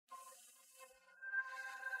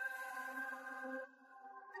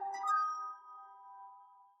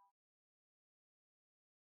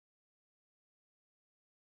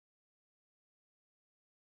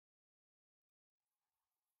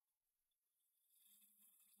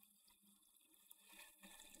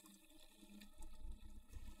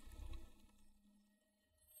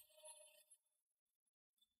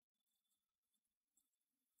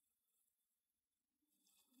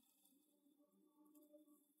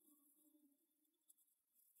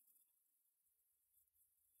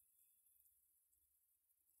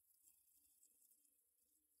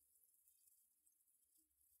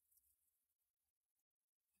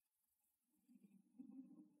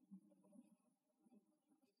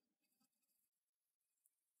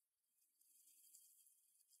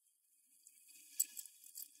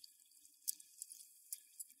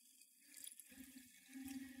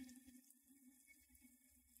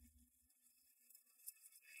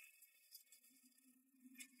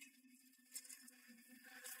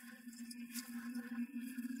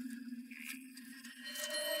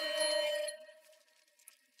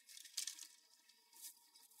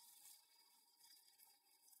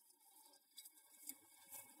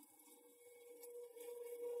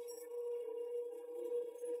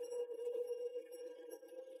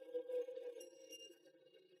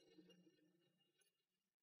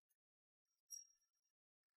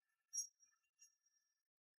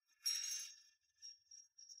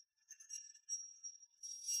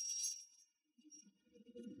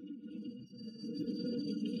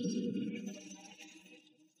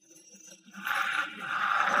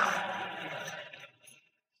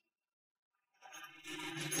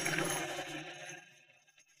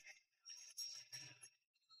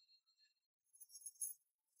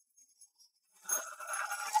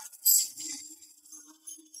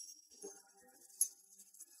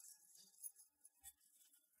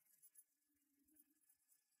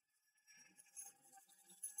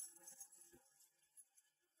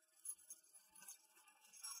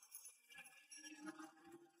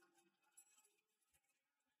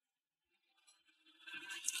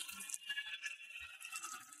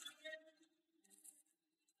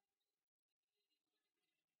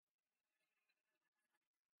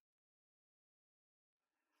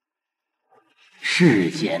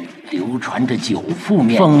世间流传着9副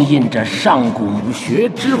面，封印着上古武学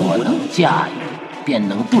之魂，能驾驭便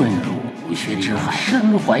能遁入武学之海，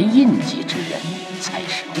身怀印记之人才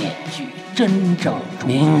是面具真正主。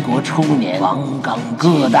民国初年，王岗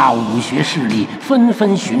各大武学势力纷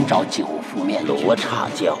纷寻找9副面具。罗刹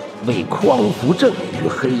教为匡扶正义与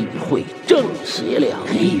黑羽会正邪两立，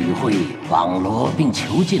黑羽会网罗并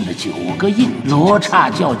囚禁了9个印记。罗刹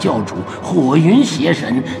教教主火云邪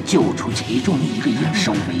神救出其中1个印记，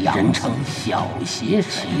收为养，人称小邪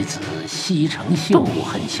神。其子西城秀斗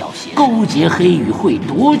恨小邪神，勾结黑羽会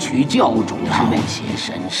夺取教主之位。邪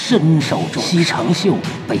神身受重伤，西城秀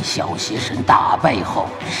被小邪神打败后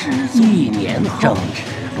失踪。1年后，正值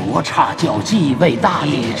罗刹教继位大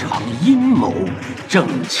典，一场阴谋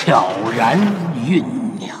正悄然酝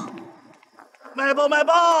酿。卖报卖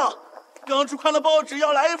报！刚出刊的报纸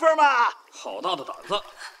要来一份吗？好大的胆子，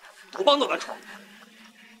都帮都敢闯！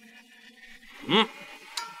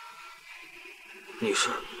你是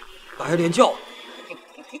白莲教？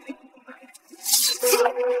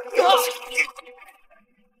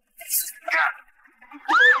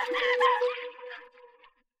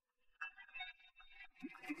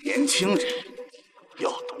年轻人要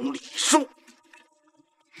懂礼数，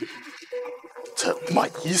怎么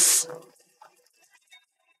已死？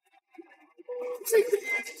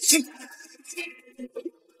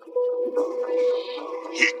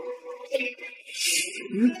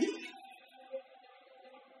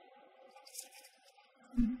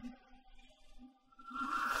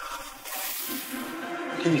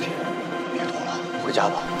弟弟，别躲了，回家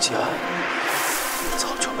吧。家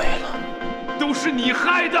早就没了，都是你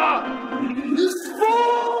害的！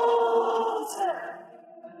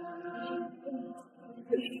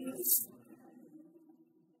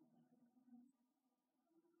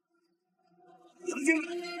杨经理，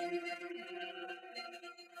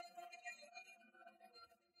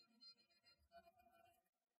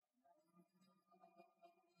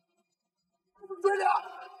队长。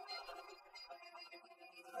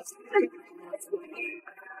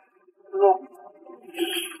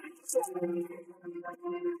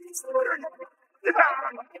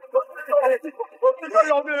这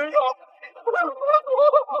要命啊！错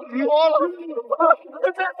了，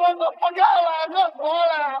这我不干了，我错了。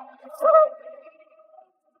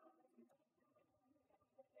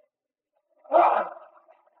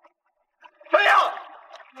飞呀！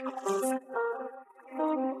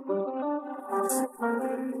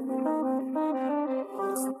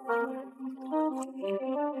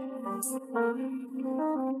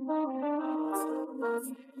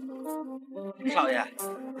少爷，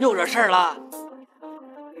又惹事儿了？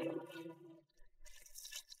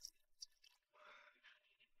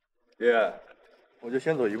爹，我就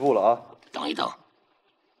先走一步了啊。等一等，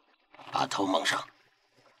把头蒙上，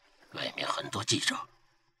外面很多记者。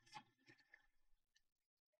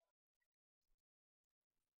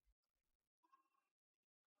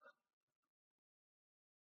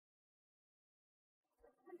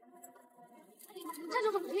这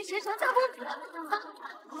就是火云邪神大公子啊！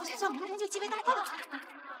罗刹教明天就继位大典了。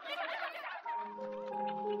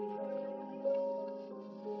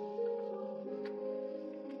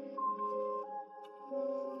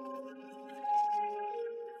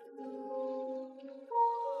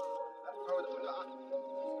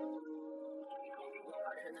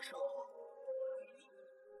人的生活。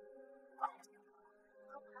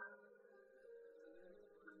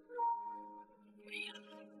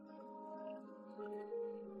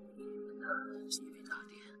继位大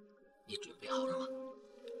典，你准备好了吗？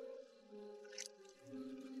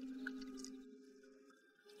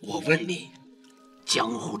我问你，江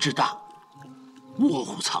湖之大，卧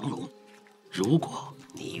虎藏龙。如果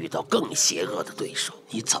你遇到更邪恶的对手，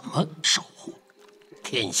你怎么守护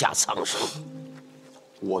天下苍生？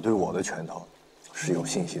我对我的拳头是有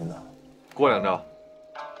信心的。过两招。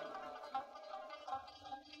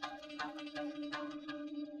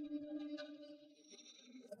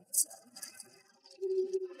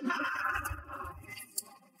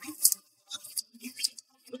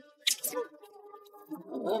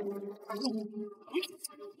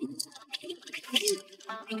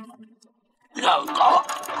老高，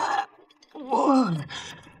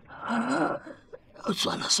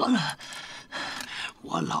算了算了，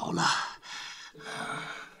我老了。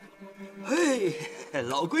嘿，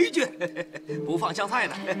老规矩，不放香菜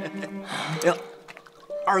的。哎呀，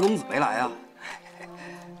二公子没来啊？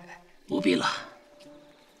不必了。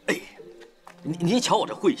哎，您瞧我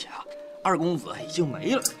这晦气啊，二公子已经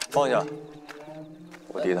没了。放下，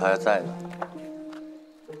我弟他还在呢。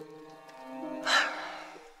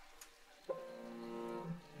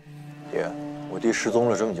爹，我弟失踪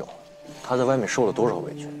了这么久，他在外面受了多少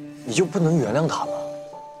委屈，你就不能原谅他吗？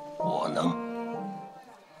我能。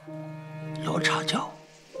罗刹教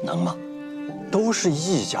能吗？都是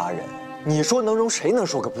一家人，你说能容，谁能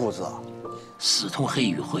说个不字啊？私通黑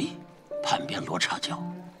羽会，叛变罗刹教，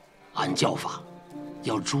按教法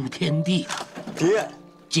要诛天地了。爹，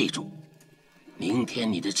记住，明天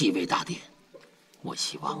你的继位大典，我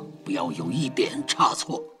希望不要有一点差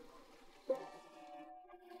错。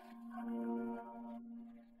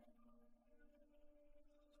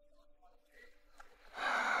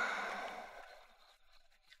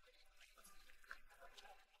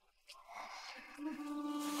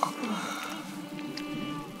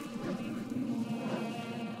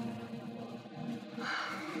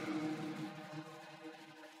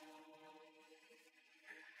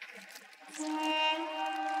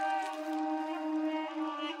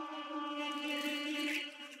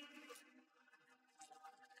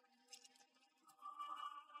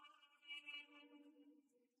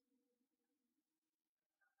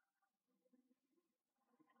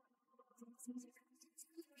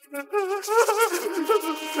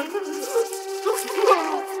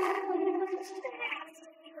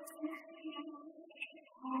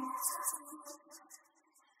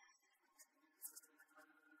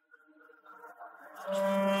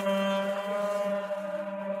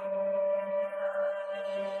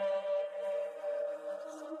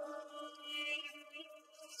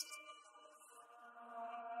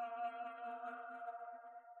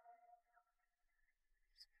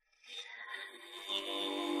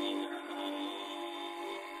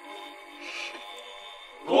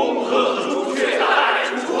恭贺朱雀大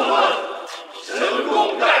人出关，神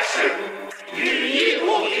功盖世，羽翼不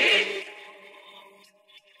已。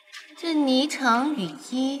这霓裳羽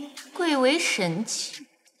衣贵为神器，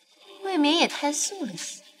未免也太素了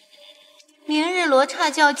些。明日罗刹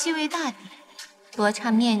教继位大典，罗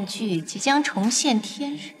刹面具即将重现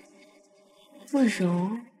天日，不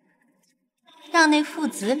如让那父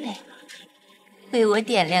子俩为我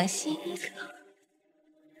点亮心歌。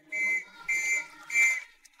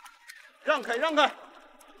让开，让开，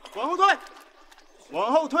往后退，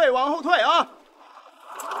往后退，往后退啊！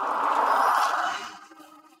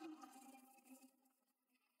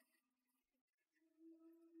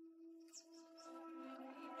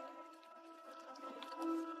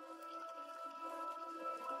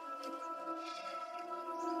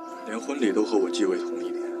连婚礼都和我继位同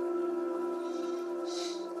一天，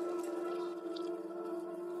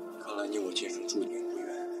看来你我今生注定无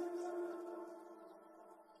缘。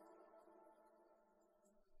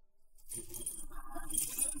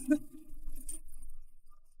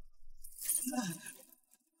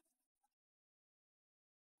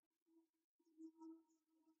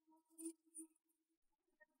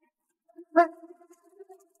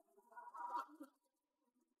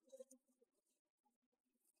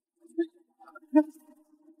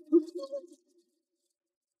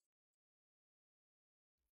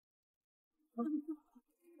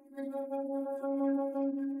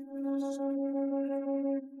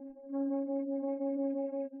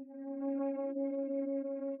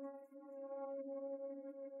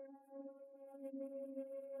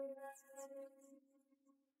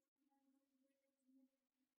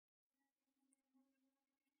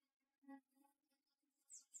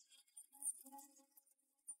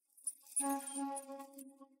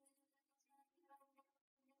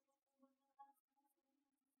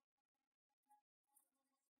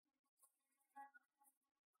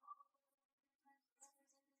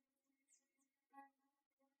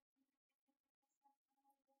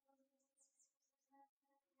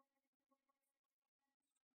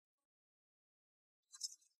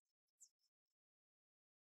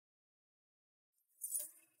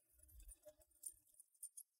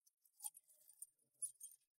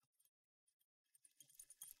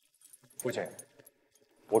父亲，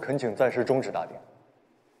我恳请暂时终止大典。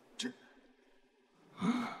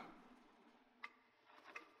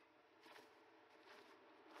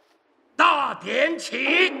大典起，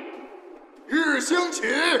日星起，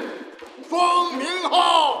风鸣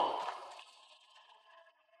号。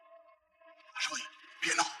少爷，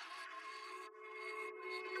别闹！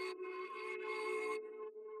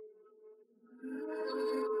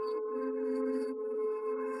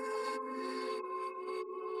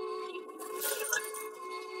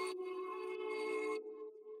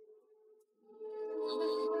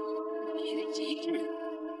血祭日，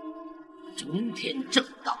中天正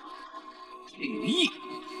道，羽翼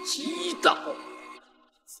击道。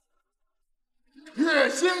月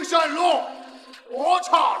星闪落，罗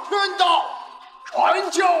刹天道，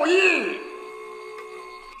传教义。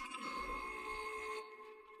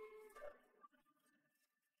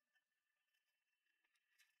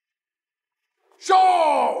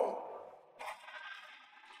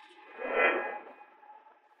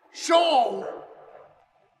受。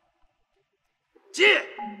戒。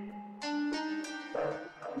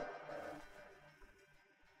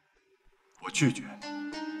我拒绝。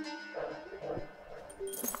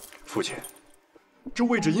父亲，这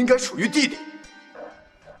位置应该属于弟弟。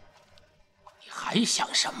你还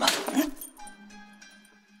想什么？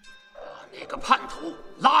把那个叛徒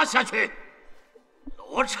拉下去，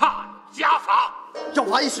罗刹家法。要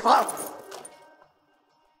罚一起罚。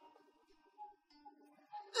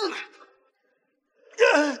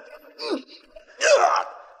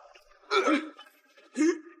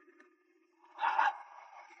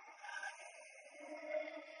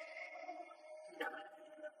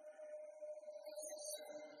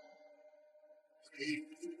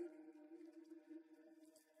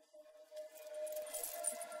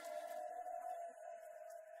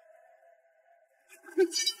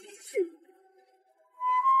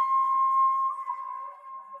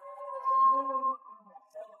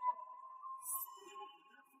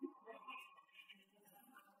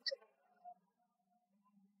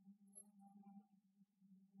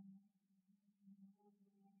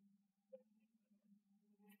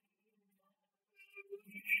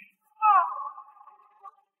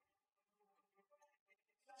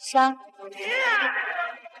杀！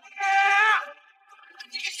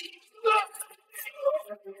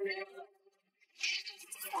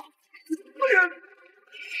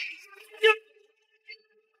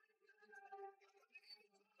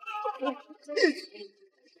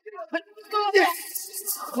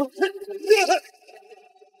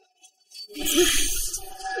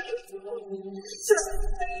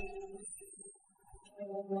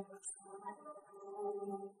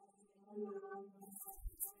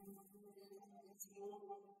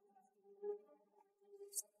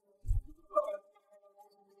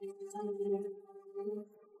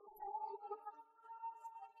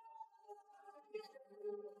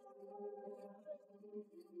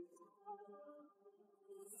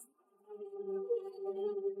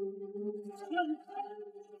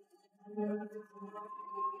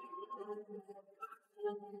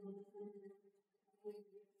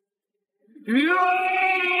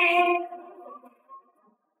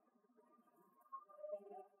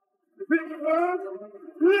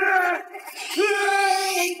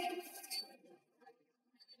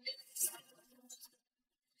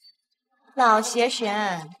老邪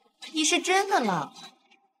神，你是真的老。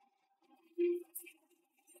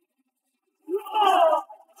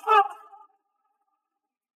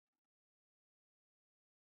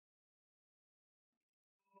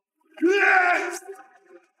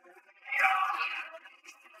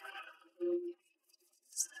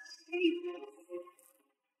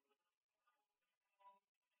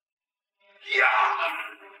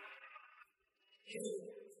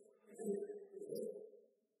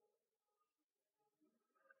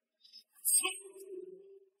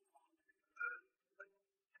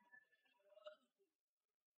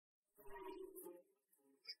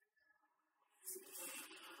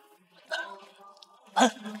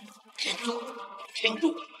停住！停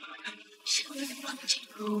住！先冷静，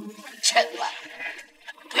千万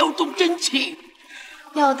不要动真气。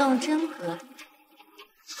要动真格。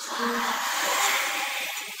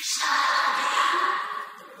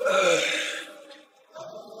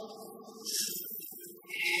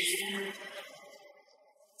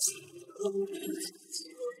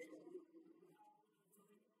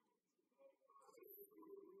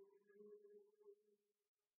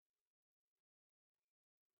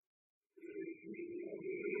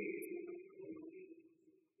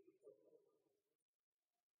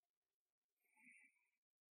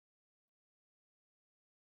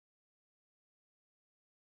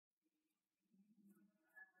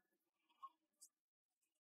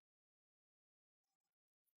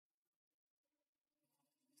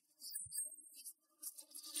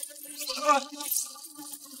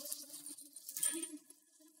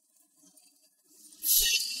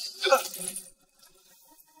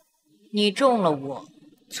你中了我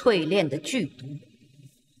淬炼的剧毒，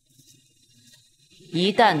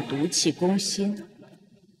一旦毒气攻心，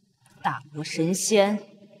大罗神仙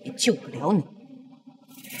也救不了你。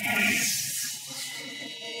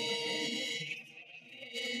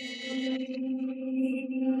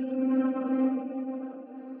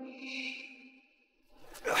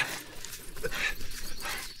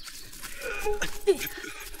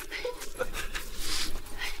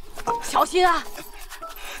小心啊！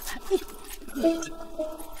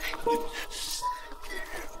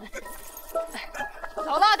走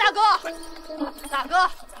了，大哥，大哥，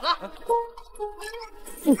走了。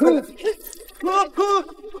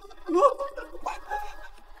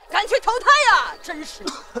赶去投胎呀！真是。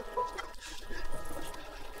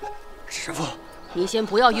师傅，你先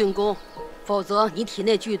不要运功，否则你体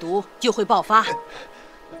内剧毒就会爆发。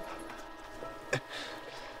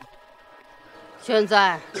现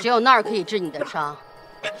在只有那儿可以治你的伤，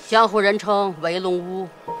江湖人称围龙屋。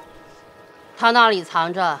他那里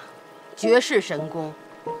藏着绝世神功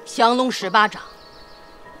降龙十八掌。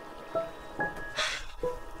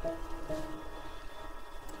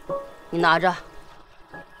你拿着，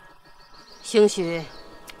兴许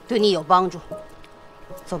对你有帮助。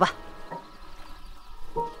走吧。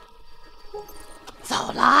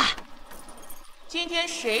走啦！今天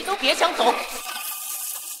谁都别想走。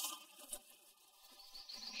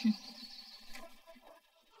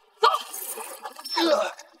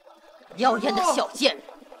妖艳的小贱人，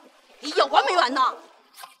你有完没完呐？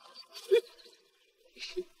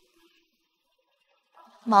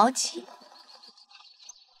毛巾，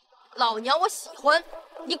老娘我喜欢，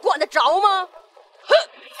你管得着吗？哼！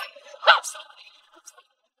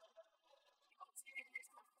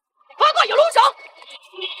八卦有龙掌！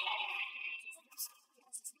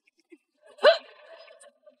哼！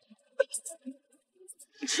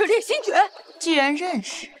赤烈心诀！既然认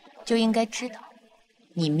识，就应该知道。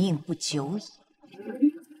你命不久矣。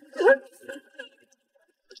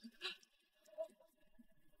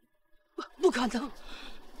不可能，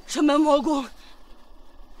这门魔功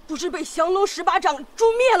不是被降龙十八掌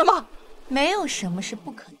诛灭了吗？没有什么是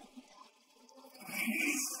不可能的。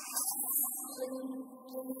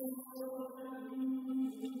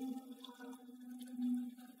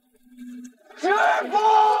师傅，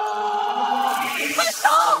快走！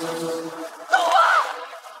走啊！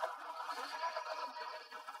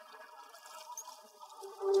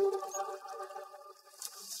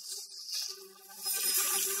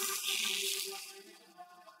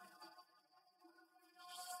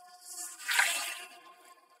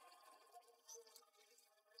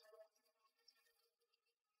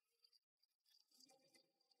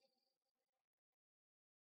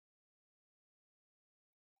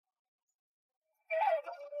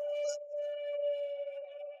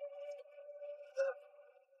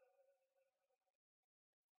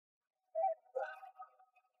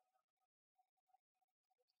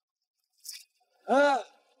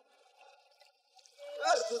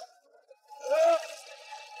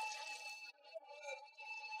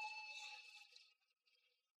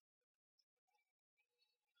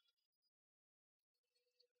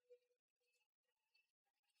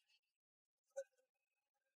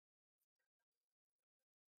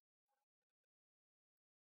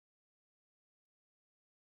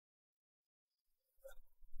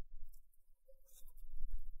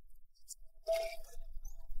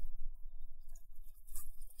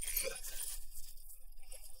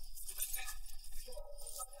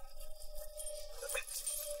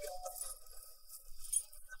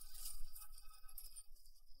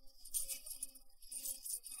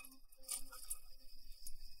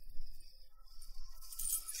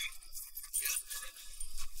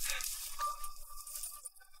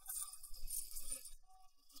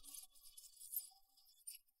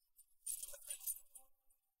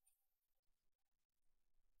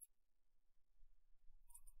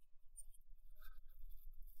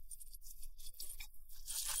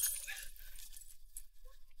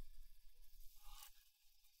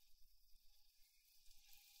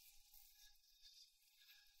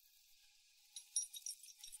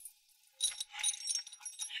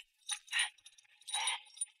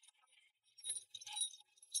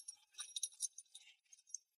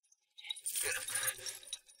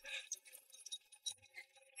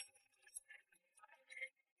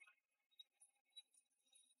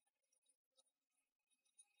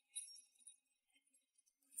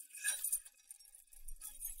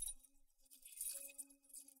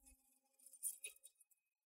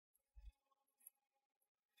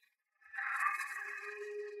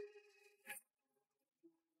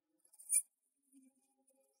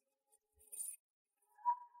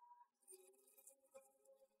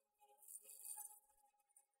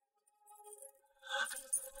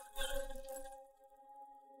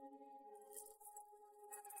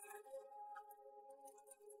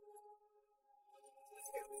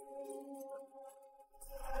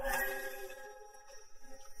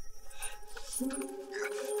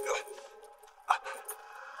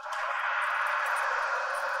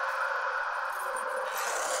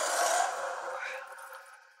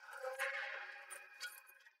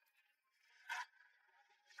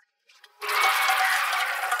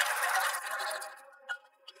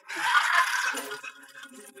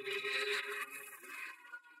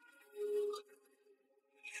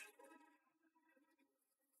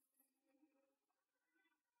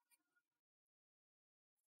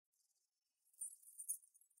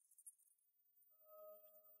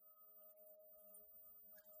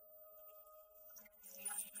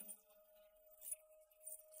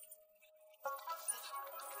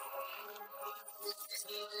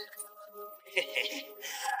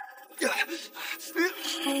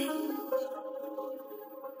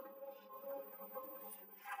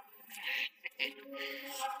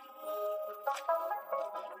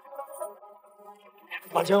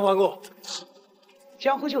把钱还我！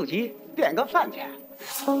江湖救急，点个饭钱。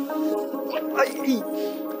哎，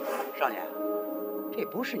少年，这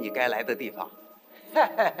不是你该来的地方。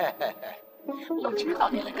我知道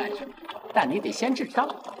你来干什么，但你得先智商，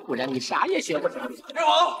不然你啥也学不成。大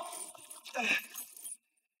王，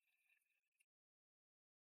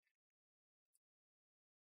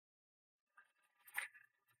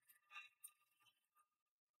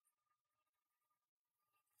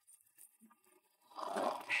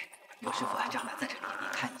刘师傅啊，账单在这里，你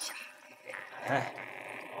看一下。哎，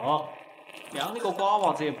哦，养你个瓜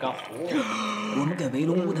娃子也不敢喝。我们给围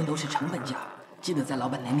龙屋的都是成本价，记得在老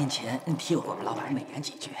板娘面前替我们老板美言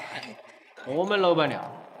几句。我们老板娘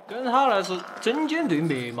跟他那是针尖对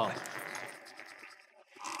麦芒。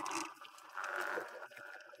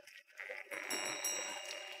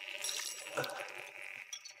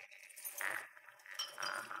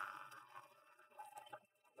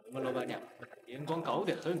我们老板娘眼光高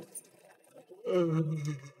得很。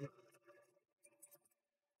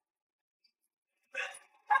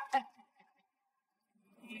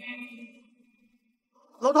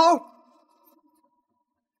老头，老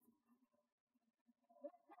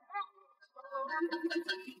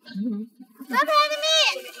太太们，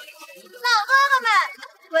老哥哥们，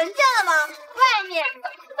闻见了吗？外面都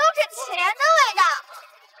是钱的味道。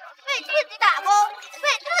为自己打工，为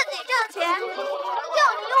自己挣钱，成就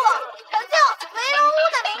你我，成就围龙屋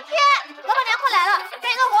的明天。老板娘快来了，干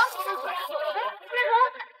一个活。师徒，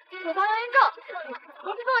处方要运重，你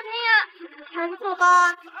是多少钱呀？全做包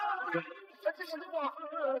啊。来人呀！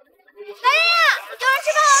有人吃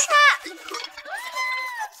霸王餐！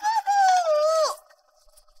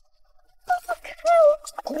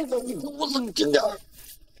我说你轻点儿。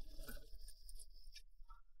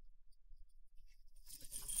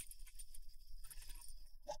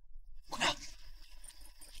姑娘，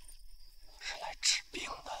是来治病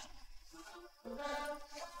的。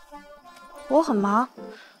我很忙，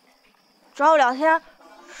找我聊天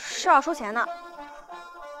是要收钱的。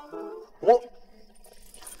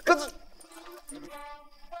可是，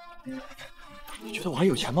你觉得我还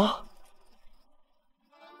有钱吗？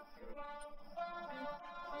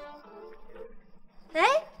哎，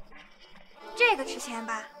这个值钱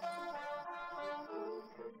吧？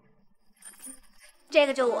这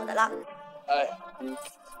个就我的了。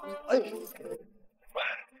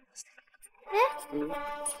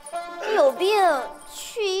你有病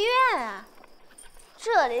去医院啊！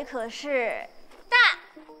这里可是大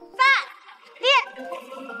饭店。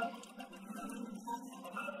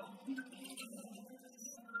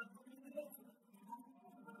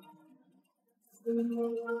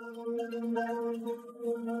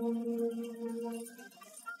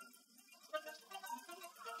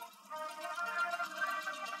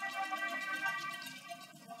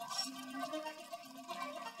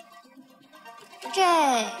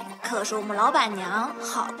这可是我们老板娘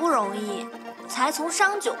好不容易才从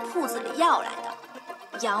商酒铺子里要来的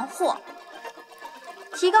洋货，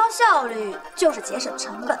提高效率就是节省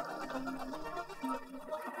成本。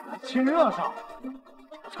清热烧，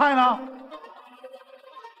菜呢？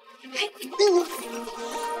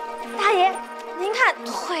大爷，您看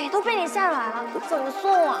腿都被你吓软了，怎么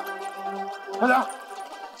送啊？快点！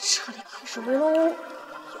这里可是围龙屋，有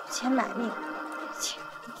钱买命，切，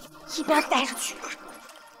一边带着去。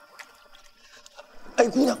哎，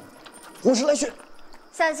姑娘，我是来学。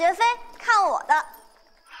小学飞，看我的！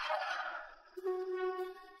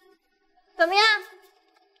怎么样？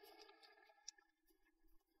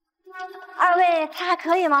二位他还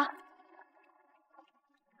可以吗？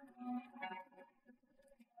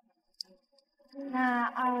那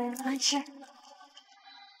二位慢慢吃。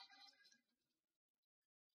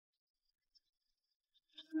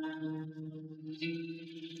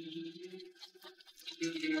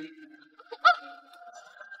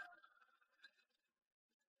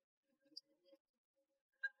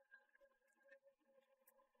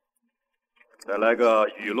再来个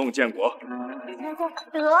雨龙建国。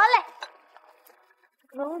得嘞，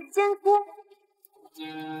龙煎锅，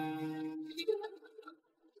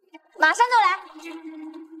马上就来。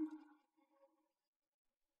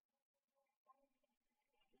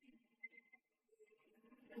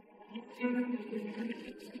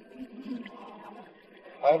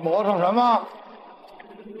还磨蹭什么？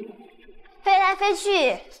飞来飞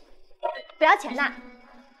去，不要钱呐。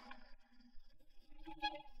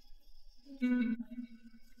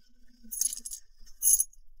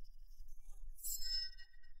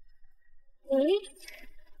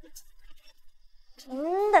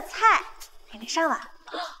您的菜给您上了，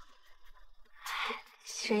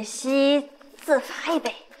水西自罚一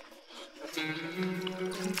杯。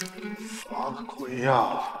罚个鬼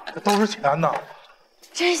呀！这都是钱呐！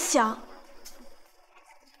真香，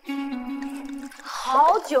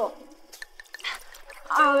好酒。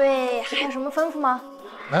二位还有什么吩咐吗？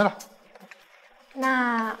没了。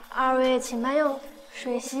那二位请慢用，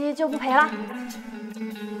水西就不陪了。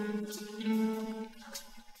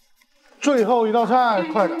最后一道菜，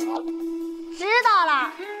快点啊！知道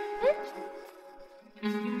了。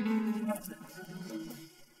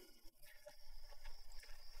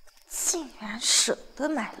竟然舍得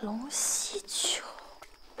买龙溪酒，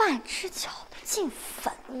半只脚都进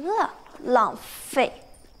坟了，浪费。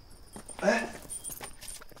哎，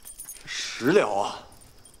食疗啊，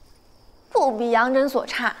不比杨诊所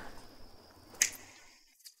差。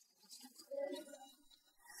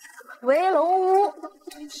围龙屋，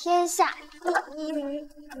天下第一名，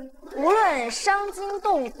无论伤筋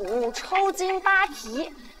动骨、抽筋扒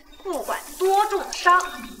皮，不管多重伤，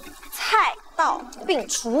菜到并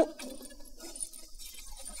除。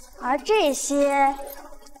而这些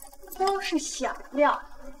都是小料，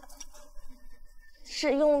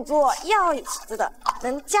是用作药引子的，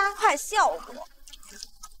能加快效果。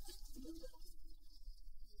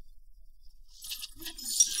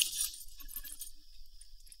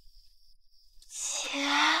且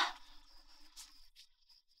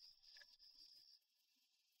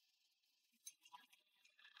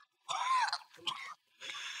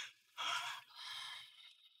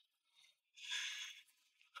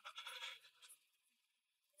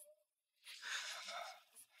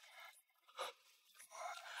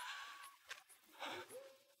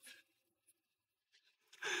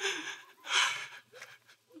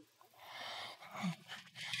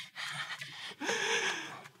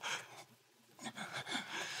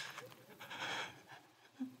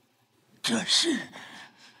这是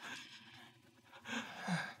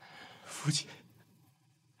父亲，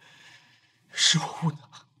是我无能，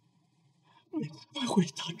没能带回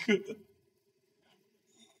大哥的。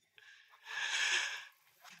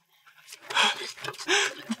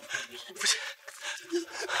父亲，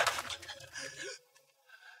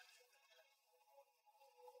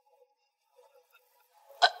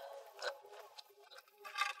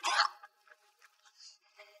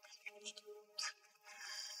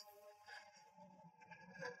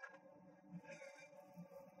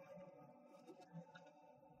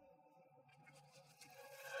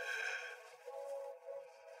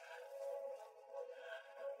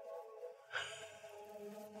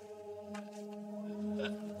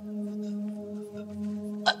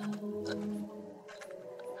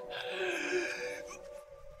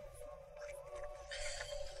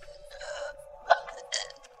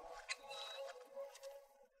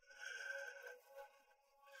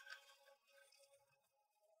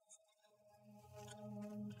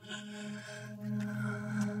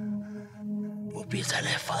不必再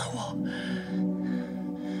来烦我。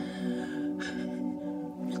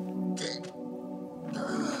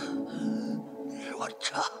罗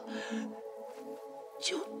刹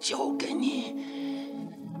就交给你。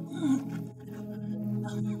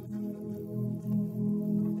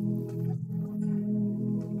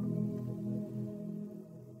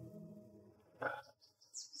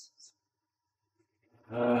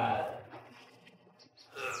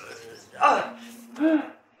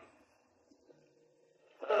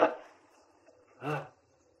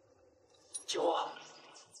救我！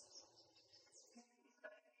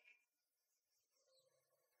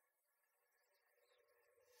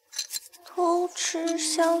偷吃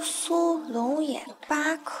香酥龙眼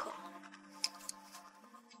8颗，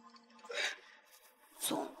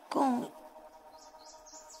总共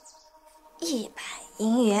100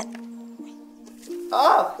银元。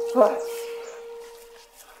啊！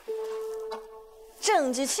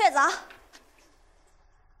证据确凿。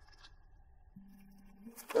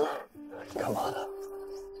你干嘛呢？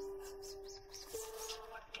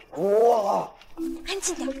哇！安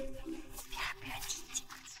静点，别让别人听见。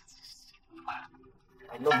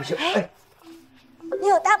那不行，哎，你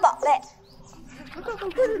有大宝嘞！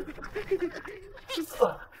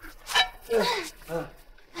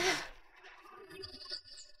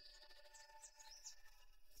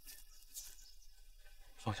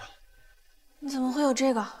放下！你怎么会有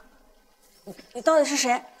这个？你到底是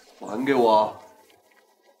谁？还给我！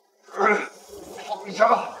放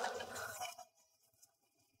下！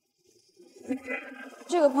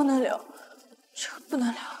这个不能留，这个不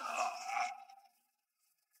能留。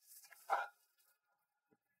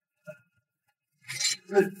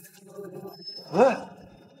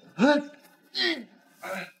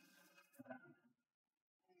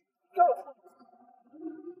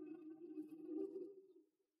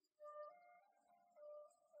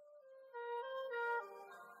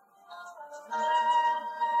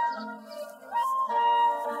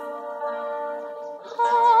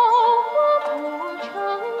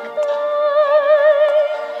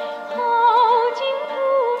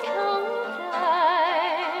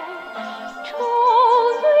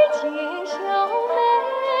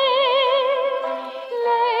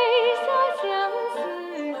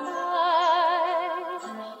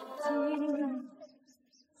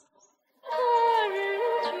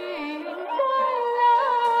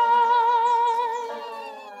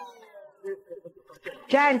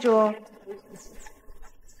站住！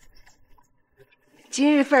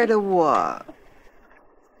今日份的我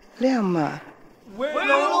亮吗？围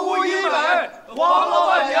龙屋100，黄老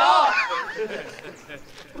板娘。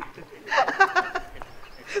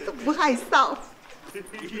不害臊。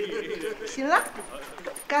行了，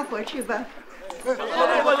干活去吧。好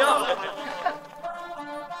的，老板娘。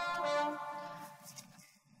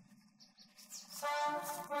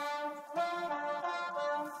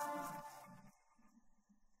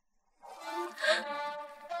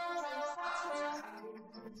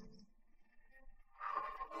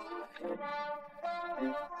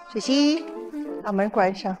水溪，把门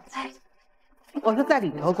关上。我说在里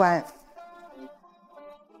头关。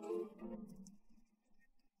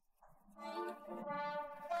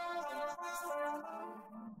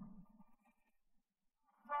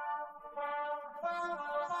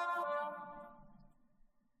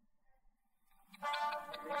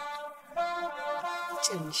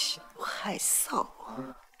真是不害臊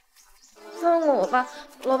啊！放过我吧，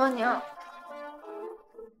老板娘。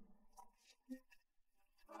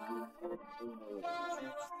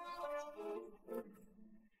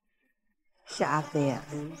瞎子呀，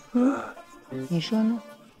你说呢？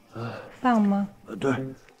放吗？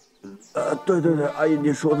对，对，阿姨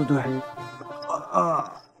你说的对。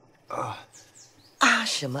啊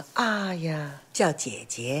什么啊呀？叫姐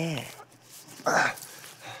姐。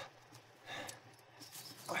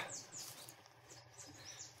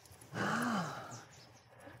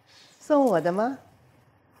送我的吗？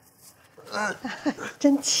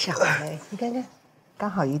真巧哎！你看看，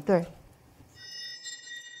刚好一对儿，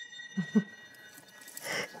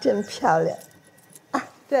真漂亮啊！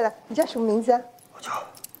对了，你叫什么名字啊？我叫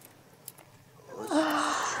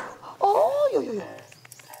哦呦！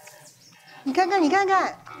你看看，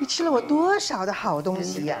你吃了我多少的好东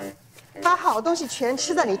西呀！把好东西全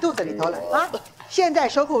吃在你肚子里头了啊！现在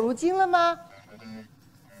守口如金了吗？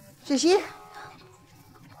水溪，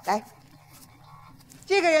来。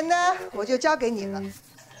这个人呢，我就交给你了，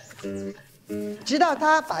直到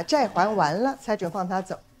他把债还完了，才准放他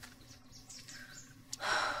走。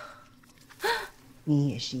你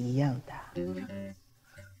也是一样的。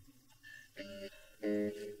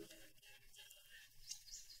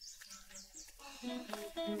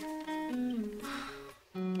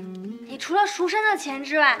你除了赎身的钱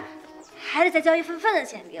之外，还得再交1份份的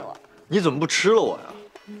钱给我。你怎么不吃了我呀？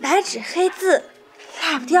白纸黑字，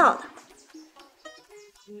赖不掉的。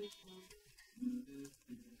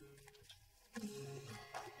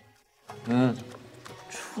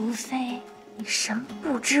除非你神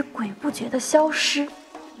不知鬼不觉的消失，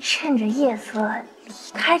趁着夜色离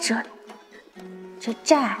开这里，这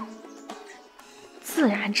债自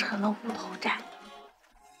然成了无头债。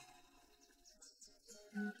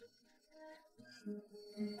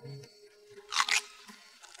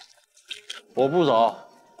我不走。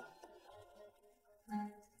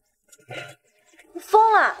你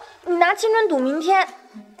疯了！你拿青春赌明天。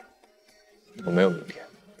我没有明天，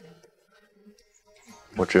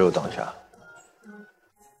我只有当下。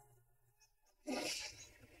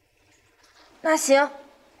那行，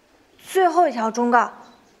最后一条忠告，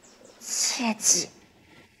切记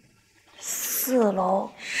，4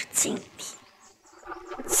楼是禁地，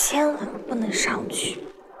千万不能上去。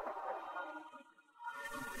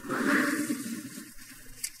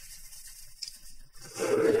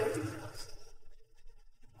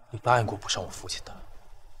你答应过不伤我父亲的，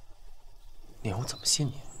你让我怎么信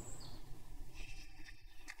你？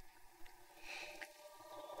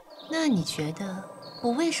那你觉得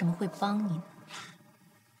我为什么会帮你呢？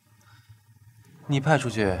你派出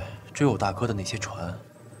去追我大哥的那些船，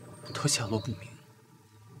都下落不明，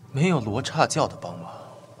没有罗刹教的帮忙，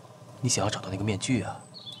你想要找到那个面具啊，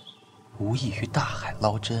无异于大海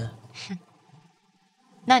捞针。哼，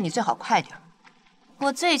那你最好快点，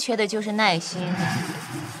我最缺的就是耐心。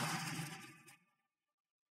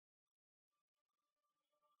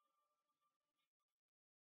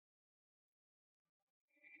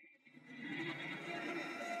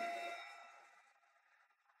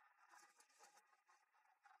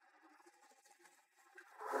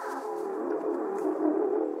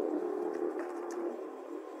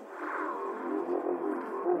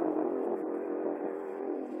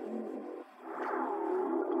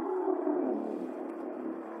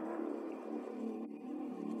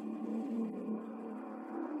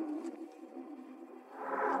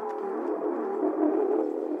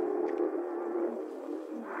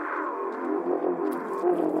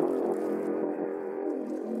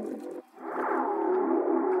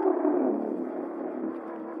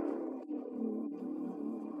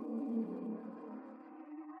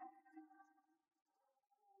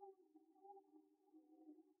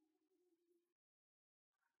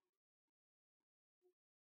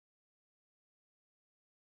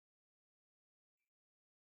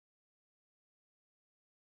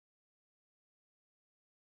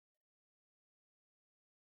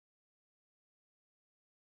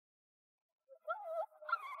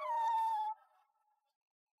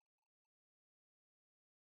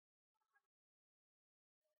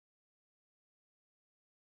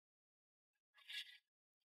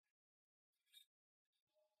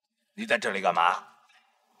你在这里干嘛？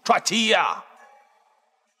抓鸡呀！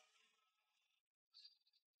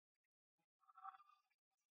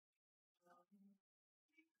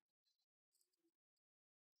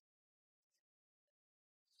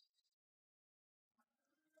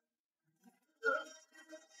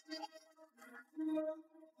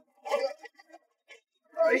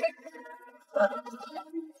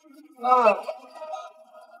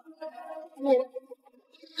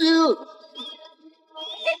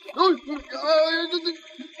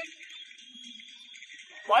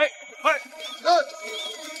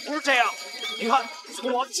不是这样，你看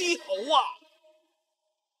错鸡头啊！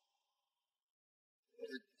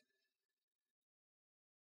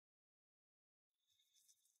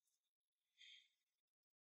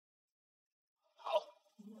好，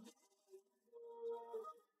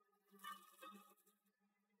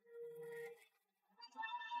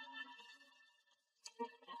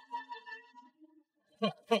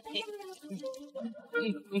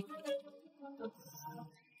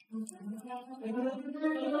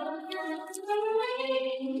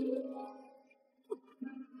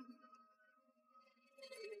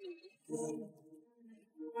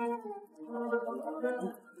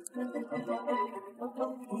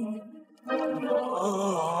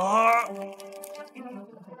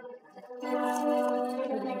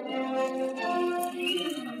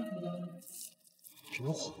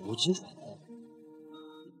真胡劲！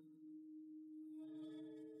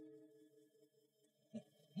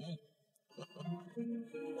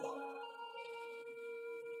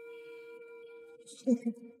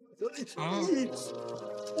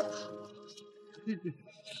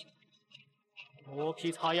磨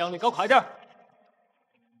皮擦痒，你给我快点！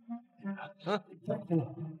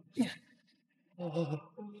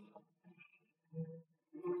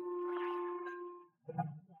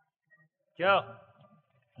停！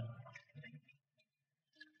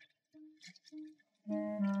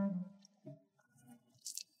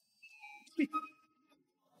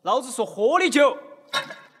老子说喝的酒。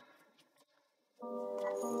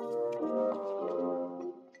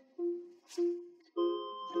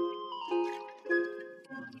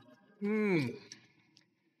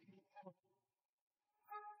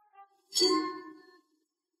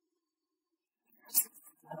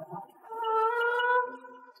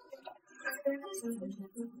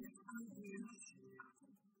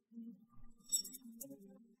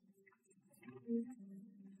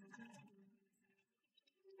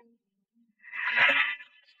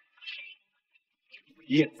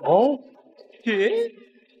有，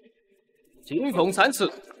金凤3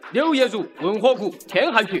次，柳叶如文火谷，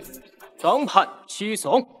天寒雪，双盘齐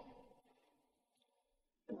送。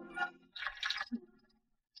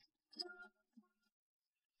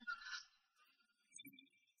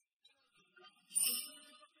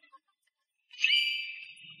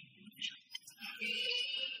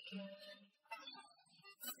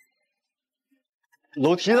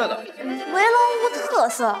楼梯在哪？围龙无特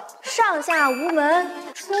色，上下无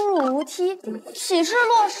门，出入无梯，起势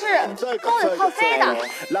落势都得靠飞的。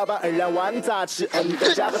老板2两碗杂吃，N多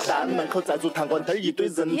加个蛋，门口在煮糖罐头，一堆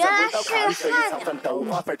人原来是个汉子。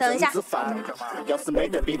等一下，要是没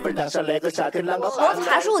得冰粉，当下那个夏天啷个我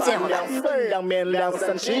塔树节目。2份凉面2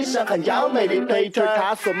三七想看妖媚的腿腿，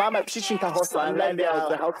他说妈卖皮裙糖和酸奶料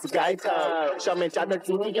最好吃盖头，小面加点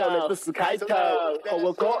猪油那不是开头，和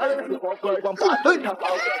我哥儿子火锅王八腿。小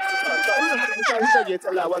叶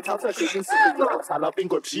子来碗炒菜，最近是个茶老冰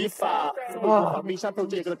棍批发。冰箱头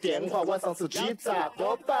接个电话，晚上吃鸡杂，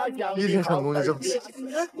多把羊一天成功就这么些。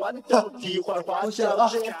豌豆蹄花花小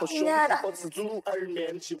姐和胸大和吃猪耳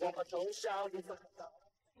面，期望把从小1个、2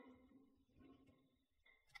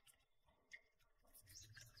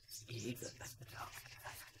个、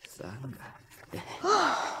3个。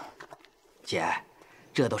姐，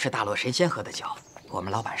这都是大洛神仙喝的酒，我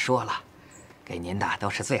们老板说了。给您的都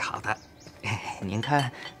是最好的，您看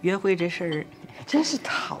约会这事儿，真是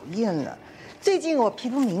讨厌了。最近我皮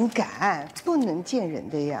肤敏感，不能见人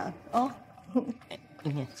的呀。哦，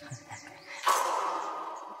听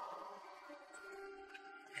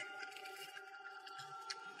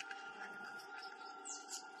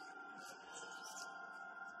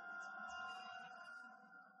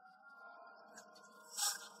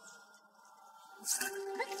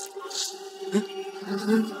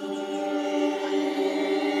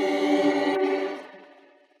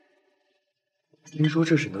说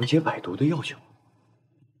这是能解百毒的药酒，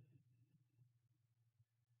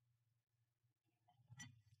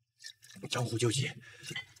江湖救急，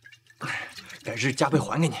改日加倍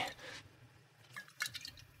还给你。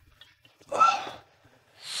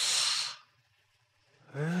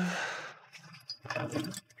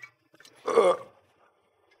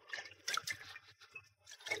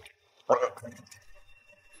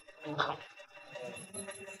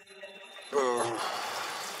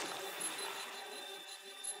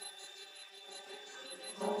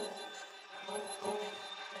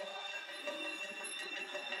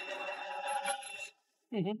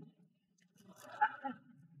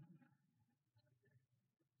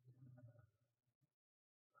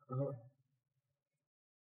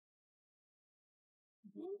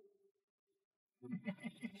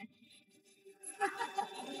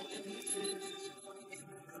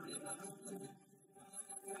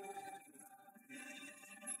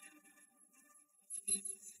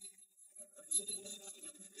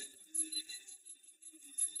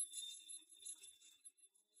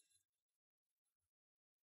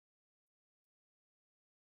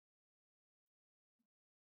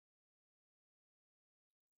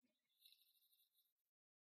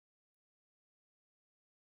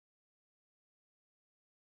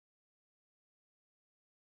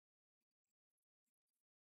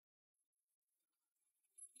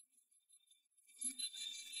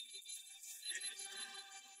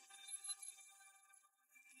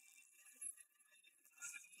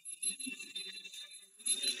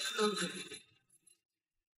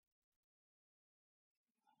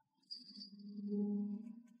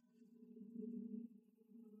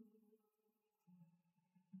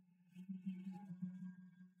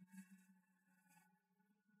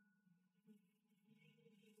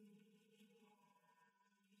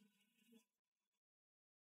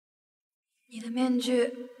你的面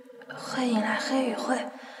具会引来黑与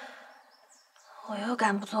会，我又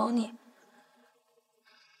赶不走你。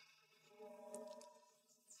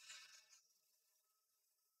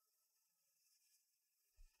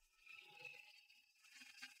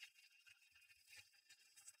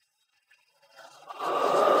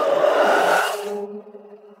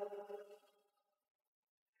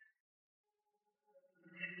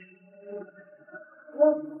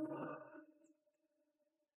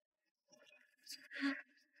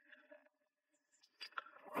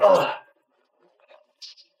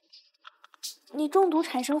你中毒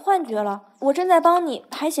产生幻觉了，我正在帮你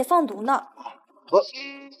排血放毒呢。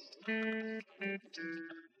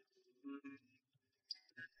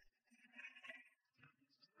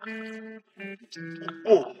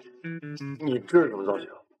你这是什么造型？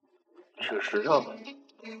挺时尚的。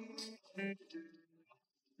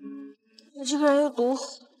你这个人有毒。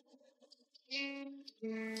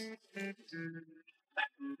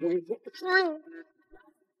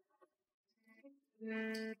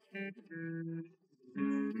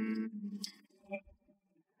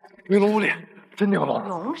围龙屋里真的有龙？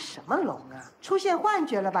龙什么龙啊？出现幻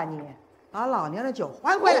觉了吧你？把老娘的酒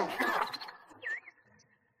还回来！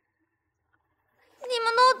你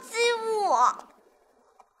们都激我！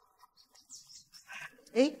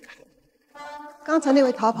哎，刚才那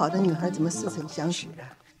位逃跑的女孩怎么似曾相识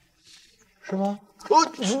啊？是吗？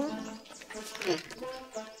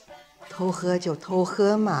偷喝就偷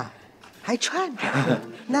喝嘛，还串着喝，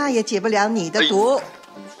那也解不了你的毒。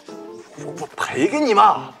我赔给你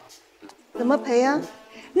嘛。怎么赔啊？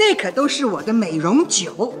那可都是我的美容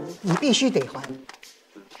酒，你必须得还。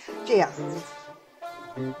这样，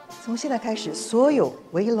从现在开始，所有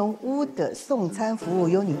围龙屋的送餐服务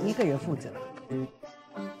由你一个人负责。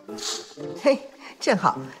嘿，正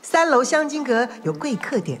好3楼香金阁有贵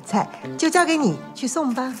客点菜，就交给你去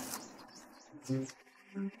送吧。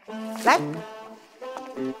来，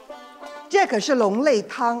这可是龙类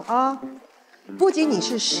汤啊！不仅你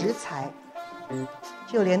是食材，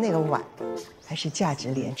就连那个碗还是价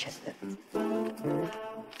值连城的。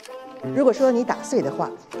如果说你打碎的话，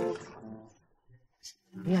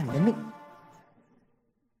不要你的命。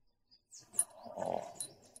哦。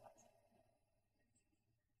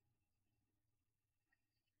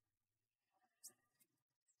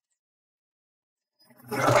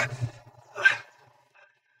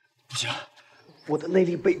不行，我的内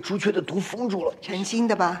力被朱雀的毒封住了。诚心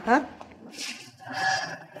的吧？啊？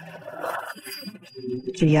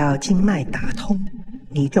只要经脉打通，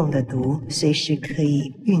你中的毒随时可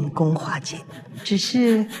以运功化解，只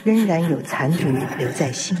是仍然有残毒留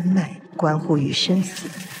在心脉，关乎于生死，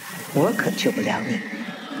我可救不了你。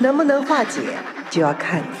能不能化解，就要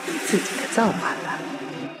看你自己的造化了。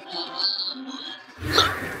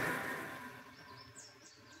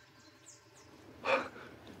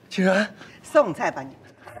竟然送菜吧你！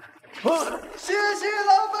谢谢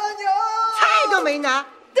老板娘。菜都没拿，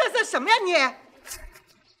嘚瑟什么呀你？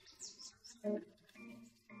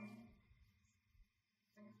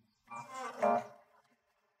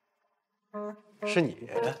是你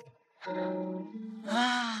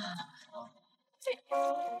啊！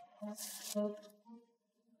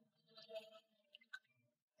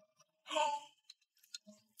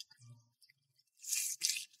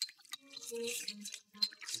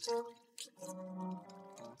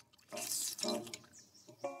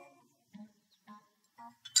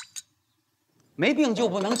没病就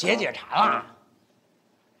不能解解馋啦？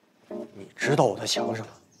你知道我在想什么？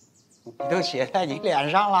都写在你脸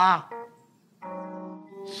上了。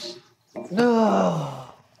那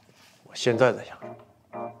我现在在想什么？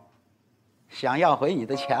想要回你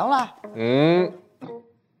的钱了？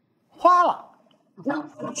花了。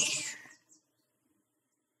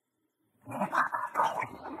我把它偷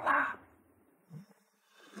了。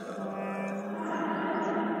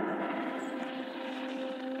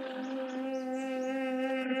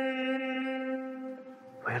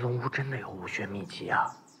围龙屋真的有武学秘籍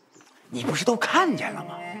啊？你不是都看见了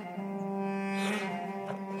吗？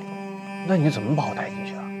那你怎么把我带进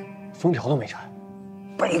去的？封条都没拆。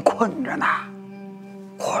被困着呢，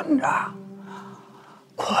困着，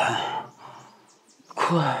困。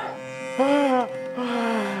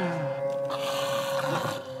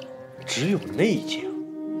只有内境，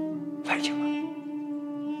外境呢？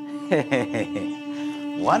嘿嘿嘿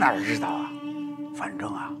嘿，我哪知道啊？反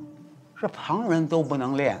正啊，是旁人都不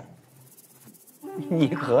能练，你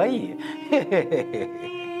可以。嘿嘿嘿嘿。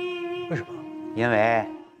为什么？因为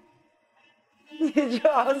你就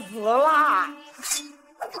要死了。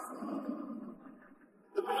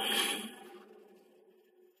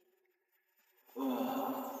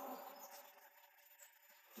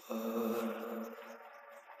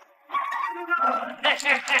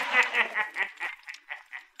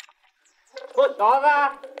我小子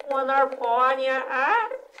往哪儿跑啊你啊？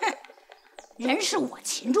哼，人是我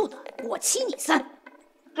擒住的，我欺你3。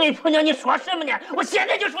这婆娘你说什么呢？我现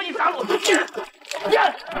在就说你上路。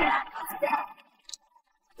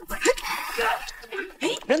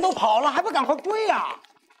人都跑了，还不赶快跪呀！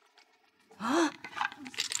啊！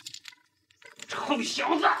臭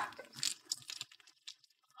小子！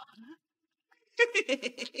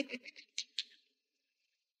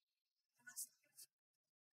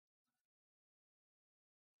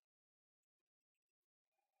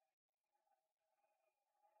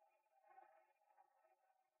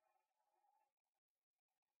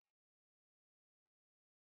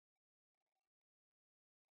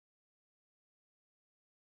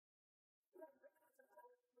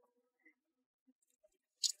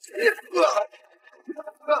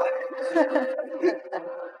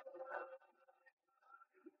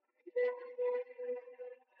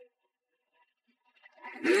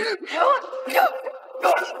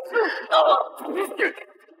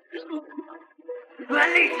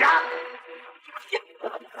原力斩！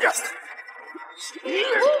这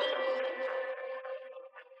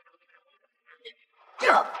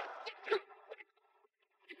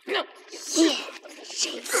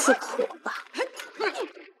次可吧。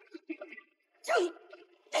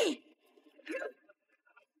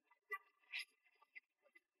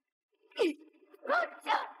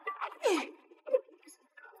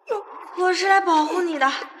我是来保护你的。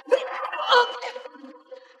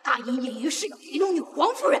大隐隐于市的围龙女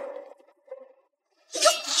皇夫人。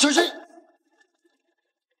小心！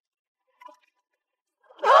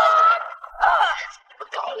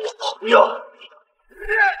哟！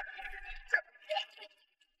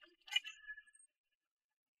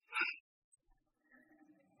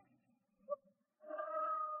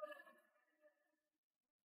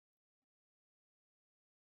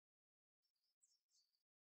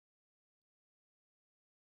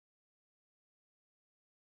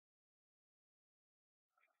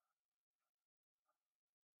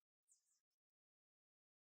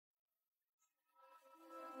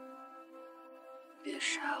别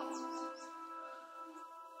杀我！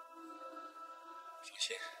放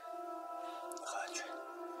心，你很安全。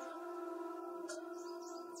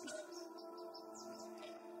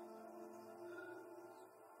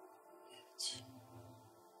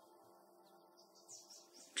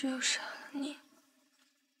只有杀了你，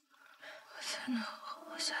我才能好。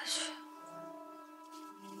我下去。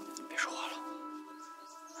别说话了。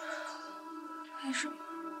为什么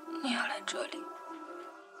你要来这里？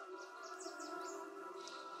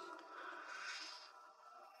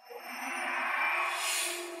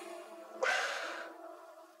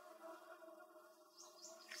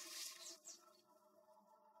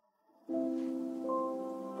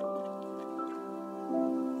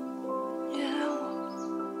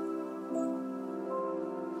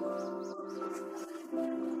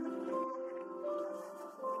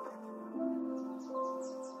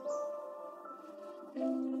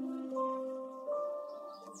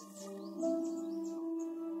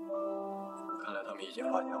看来他们已经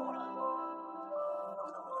发现我了。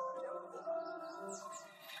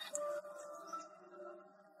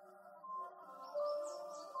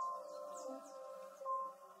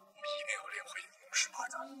我一定要练会龙十八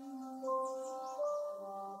掌。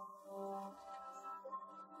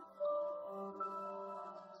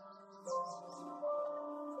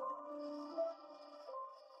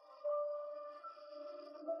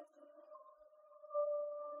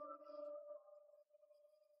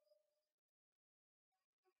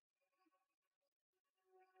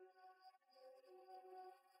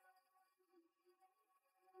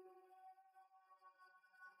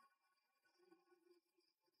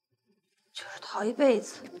就是逃一辈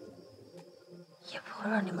子，也不会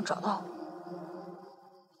让你们找到我。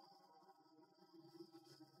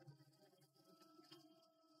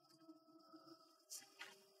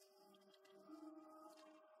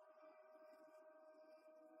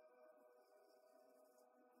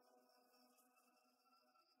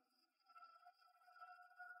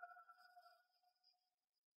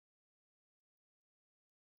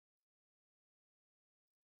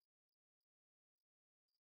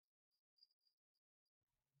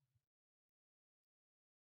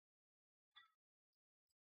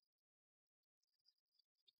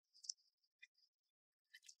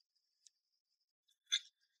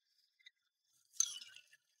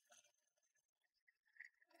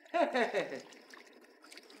嘿嘿嘿嘿，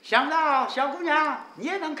想到小姑娘你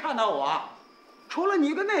也能看到我，除了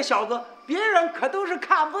你跟那小子，别人可都是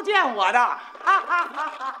看不见我的。哈哈哈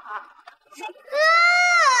哈哈！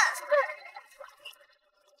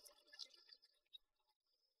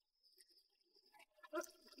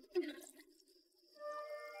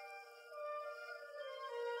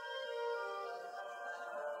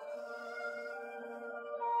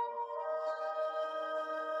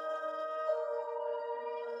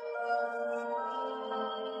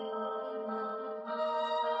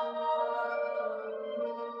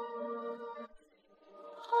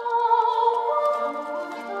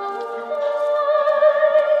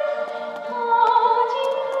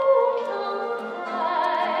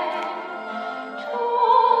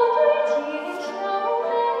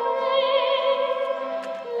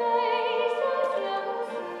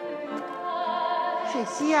水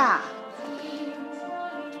溪呀，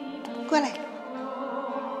过来。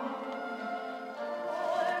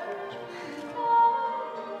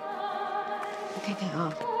你看看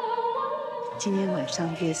啊，今天晚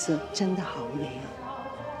上月色真的好美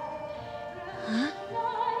啊！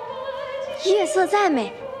月色再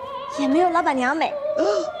美，也没有老板娘美。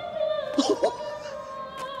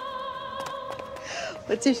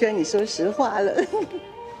我最喜欢你说实话了，你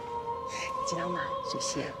知道吗，水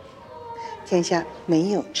溪啊？天下没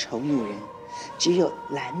有丑女人，只有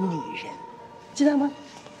懒女人，知道吗？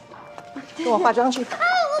跟我化妆去。啊，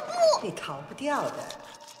我不，你逃不掉的。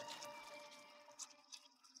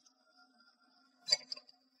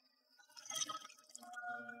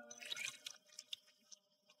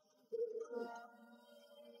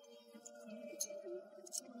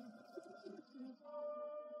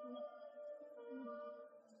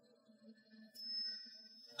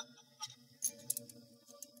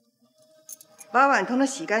把碗通通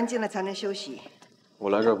洗干净了才能休息。我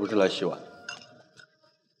来这儿不是来洗碗。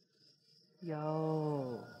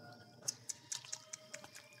哟，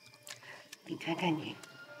你看看你，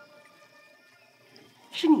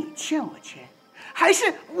是你欠我钱，还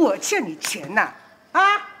是我欠你钱呐？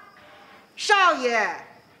啊，少爷，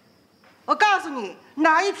我告诉你，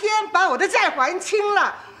哪一天把我的债还清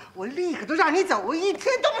了，我立刻都让你走，我一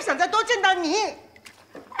天都不想再多见到你。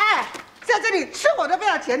哎。在这里吃我的不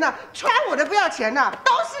要钱呢，穿我的不要钱呢，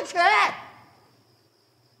都是钱。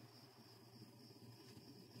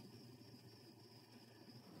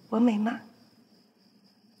我美吗？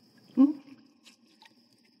嗯？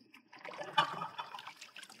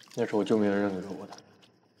那是我救命恩人给我的。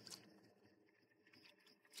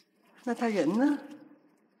那他人呢？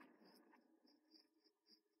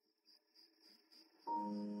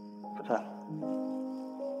不在了。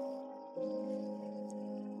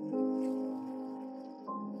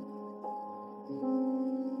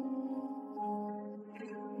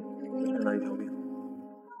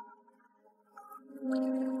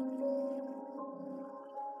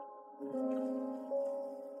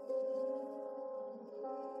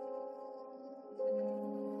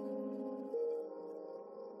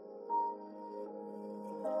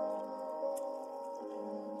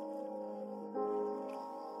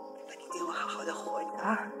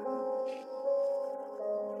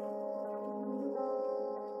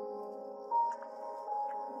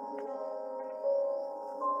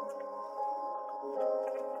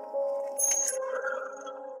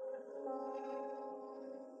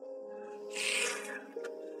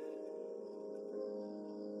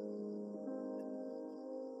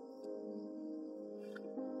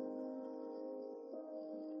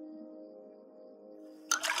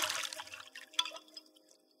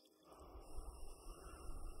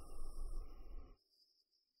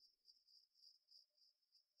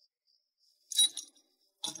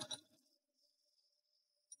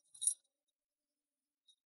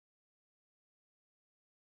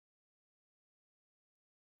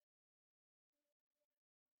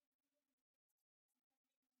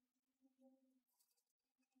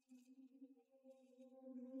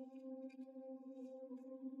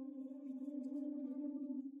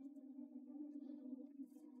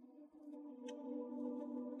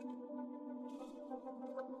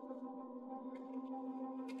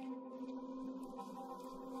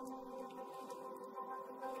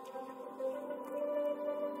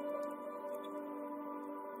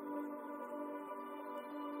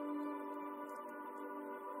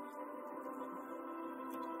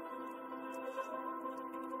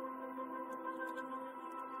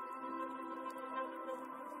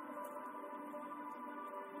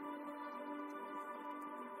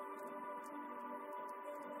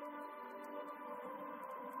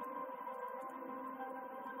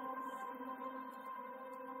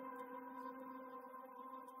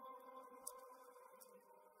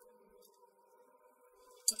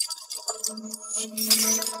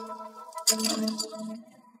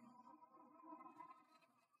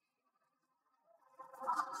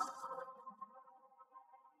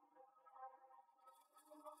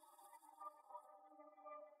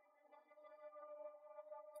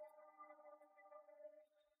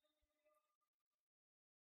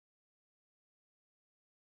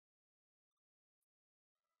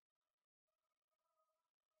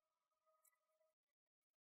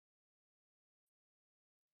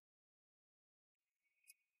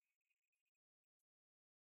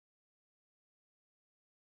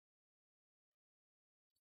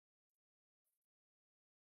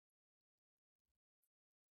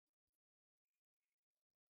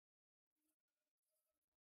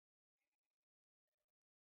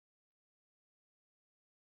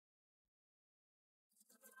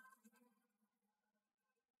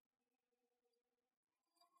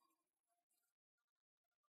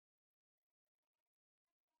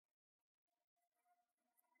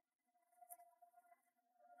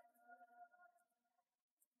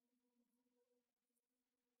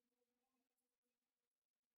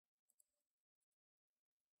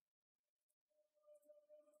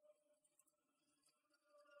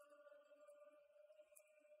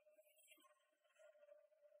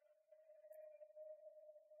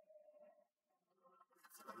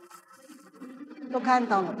都看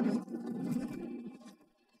到了，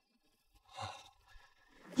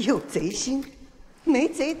有贼心，没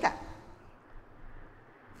贼胆。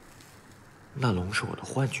那龙是我的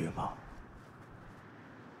幻觉吗？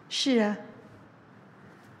是啊，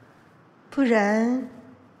不然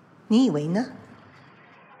你以为呢？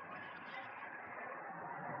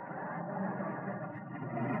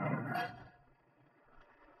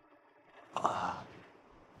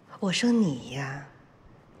我说你呀，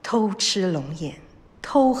偷吃龙眼，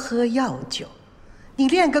偷喝药酒，你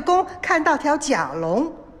练个功看到条假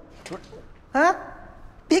龙，啊，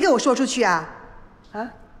别给我说出去啊！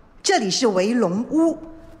啊，这里是围龙屋，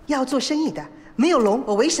要做生意的，没有龙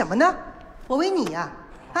我围什么呢？我围你呀！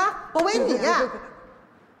啊，我围你呀！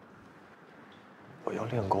我要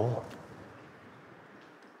练功。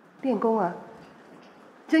练功啊？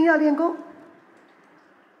真要练功？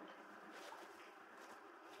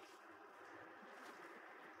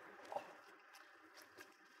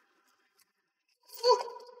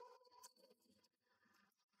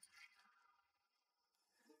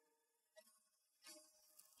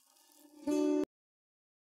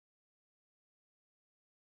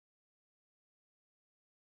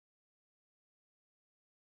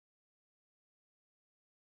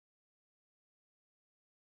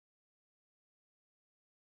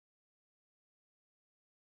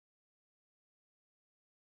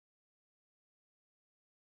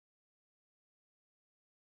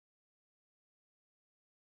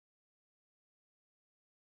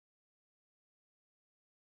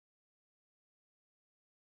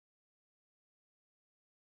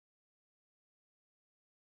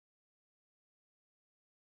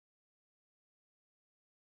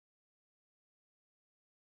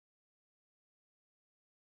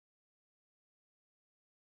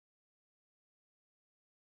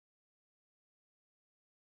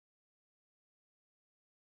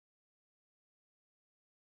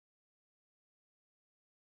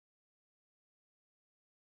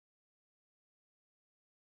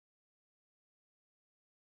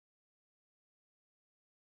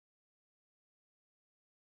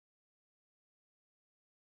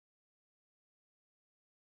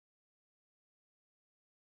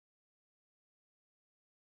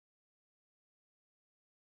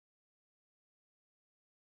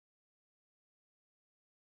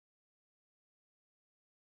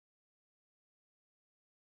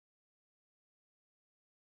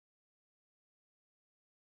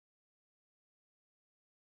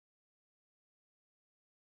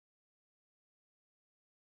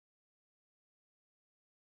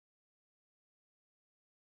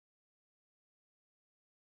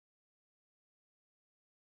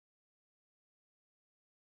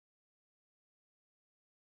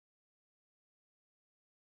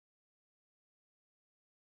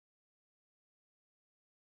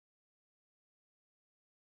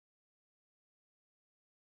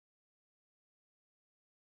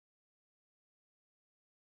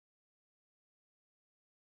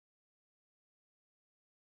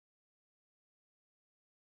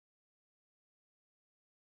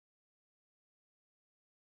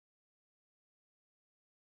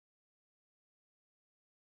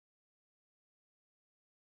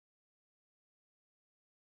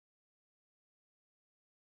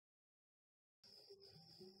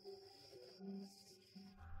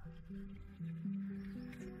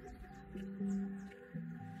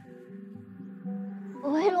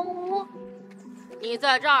围龙屋，你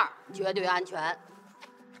在这儿绝对安全。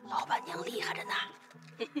老板娘厉害着呢，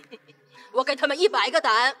我给他们100个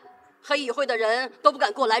胆，黑羽会的人都不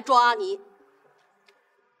敢过来抓你。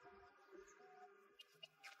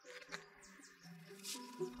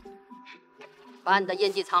把你的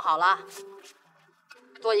印记藏好了，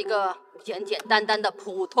做一个简简单单的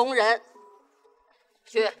普通人。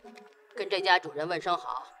去，跟这家主人问声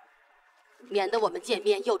好，免得我们见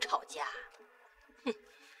面又吵架。哼！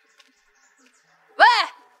喂，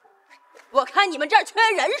我看你们这儿缺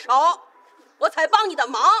人手，我才帮你的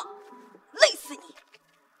忙，累死你！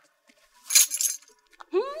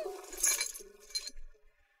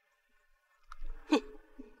哼，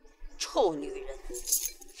臭女人！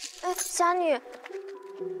哎，侠女，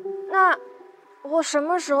那我什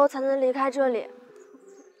么时候才能离开这里？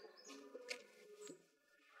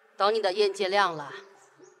等你的印记亮了，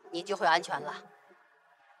你就会安全了。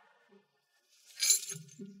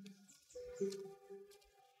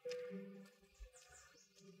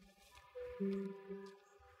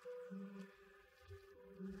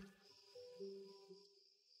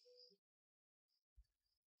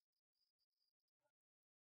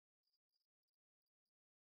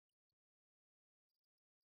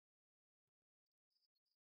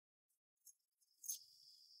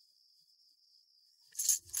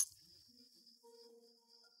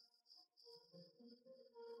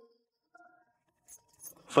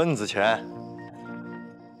份子钱。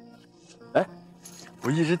哎，我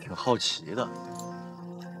一直挺好奇的，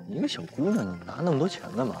你一个小姑娘，你拿那么多钱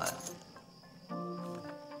干嘛呀？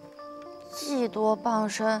技多傍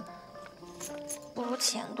身，不如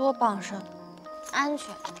钱多傍身，安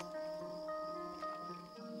全。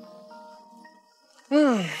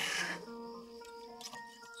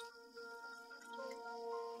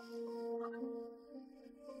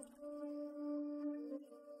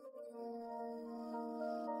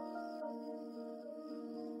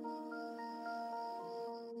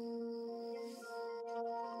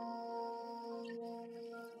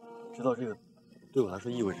知道这个对我来说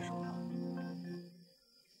意味着什么吗？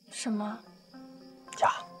什么？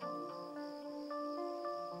家。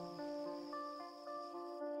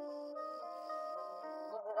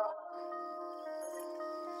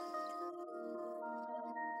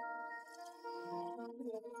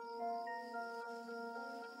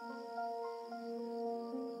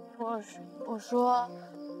我说，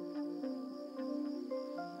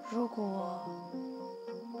如果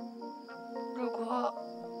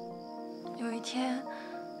有一天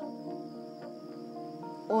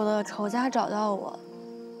我的仇家找到我，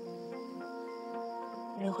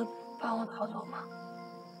你会帮我逃走吗？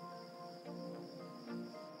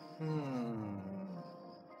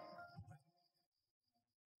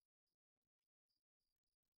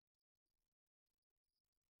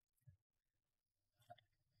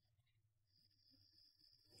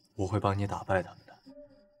我会帮你打败他们的。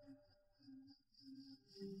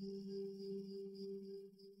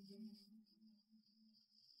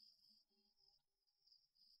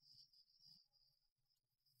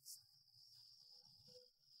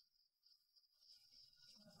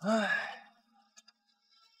唉。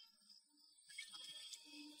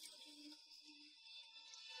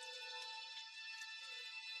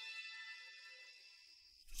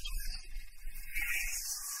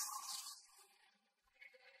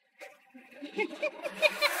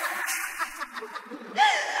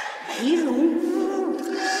围龙屋，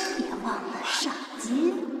别忘了赏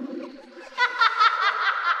金。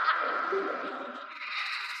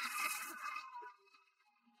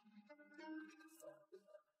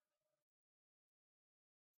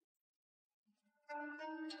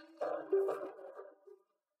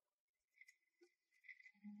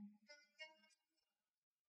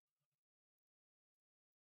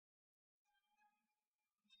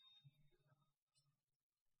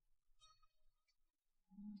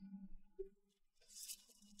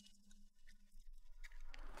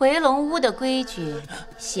回龙屋的规矩，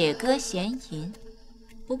写歌闲吟。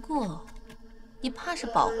不过，你怕是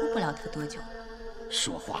保护不了他多久了。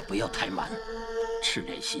说话不要太满，赤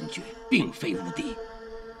练心诀并非无敌，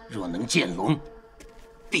若能见龙，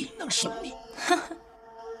必能胜利。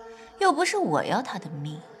又不是我要他的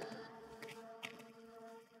命。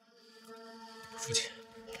父亲，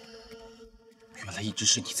原来一直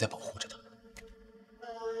是你在保护着他。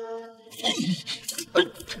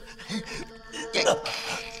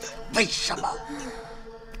为什么？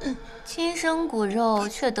亲生骨肉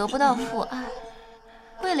却得不到父爱，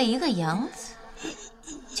为了一个养子，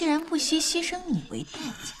竟然不惜牺牲你为代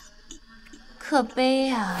价，可悲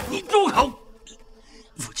啊！你住口！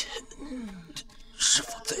父亲，师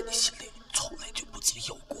父在你心里从来就不曾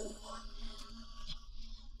有过我。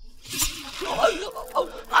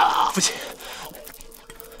父亲，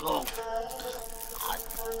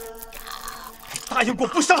答应过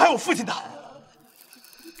不伤害我父亲的。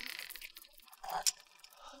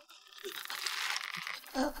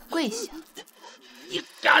跪下！你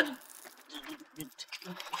敢！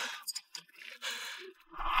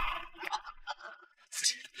父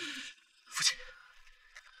亲，父亲，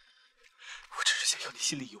我只是想要你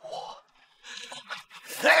心里有我。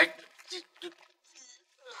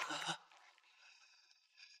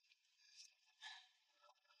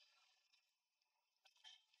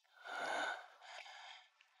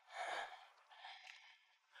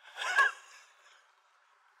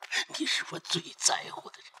你是我最在乎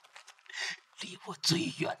的人，离我最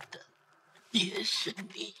远的也是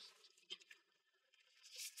你。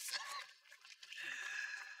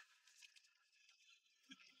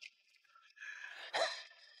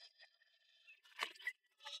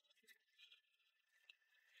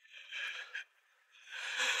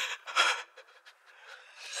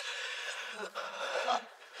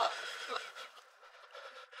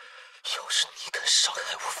要是你敢伤害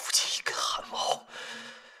我父亲一根汗毛，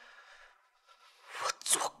我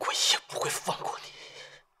做鬼也不会放过你。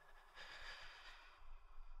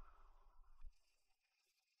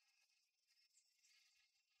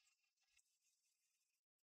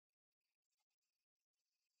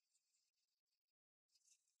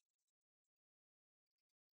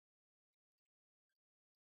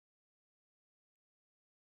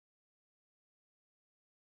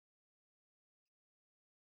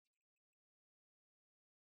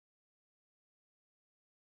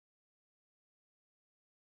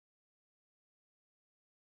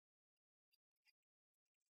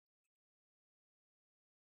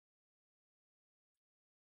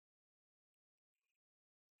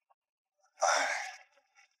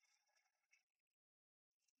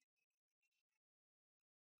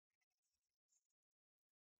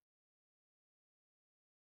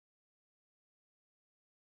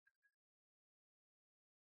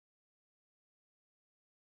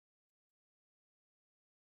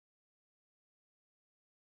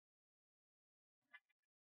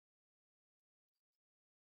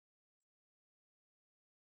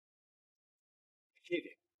谢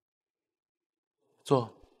谢。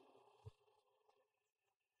坐。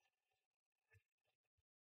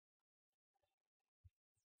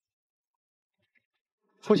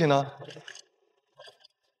父亲呢？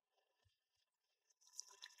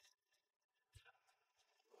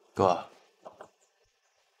哥，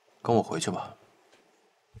跟我回去吧。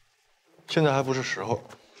现在还不是时候，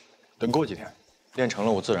等过几天，练成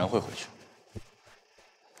了我自然会回去。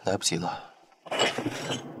来不及了。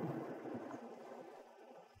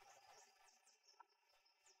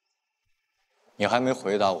你还没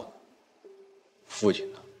回答我，父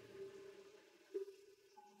亲呢？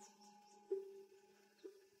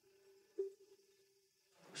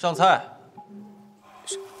上菜。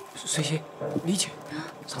水星，李姐，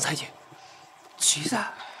上菜去。去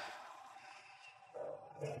噻。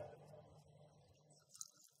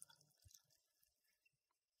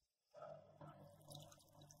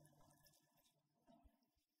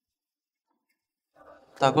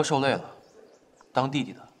大哥受累了，当弟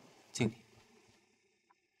弟的敬你。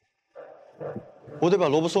我得把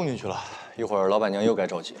萝卜送进去了，一会儿老板娘又该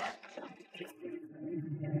着急了。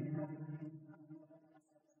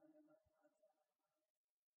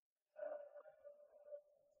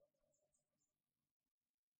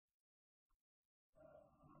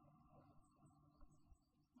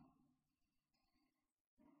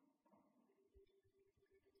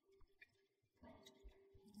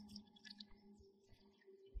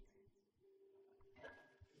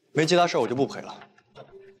没其他事，我就不陪了。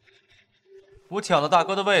我抢了大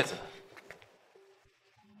哥的位子，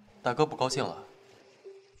大哥不高兴了。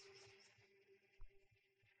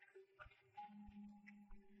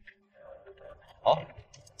好，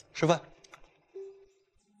吃饭。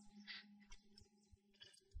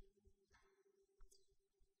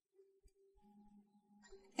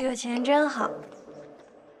有钱真好。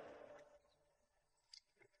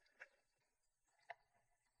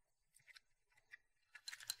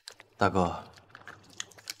大哥，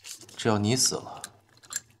只要你死了，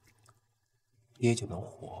爹就能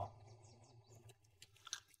活。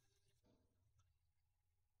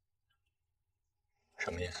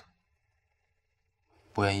什么意思？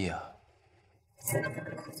不愿意啊？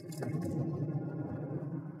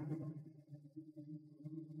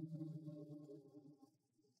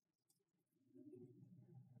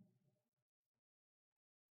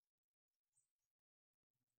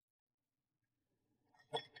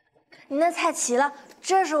您的菜齐了，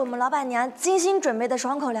这是我们老板娘精心准备的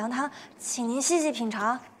爽口凉汤，请您细细品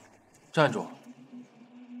尝。站住！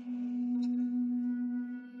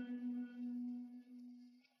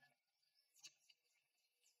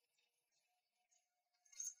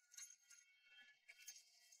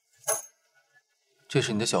这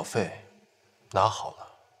是你的小费，拿好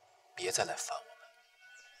了，别再来烦我们。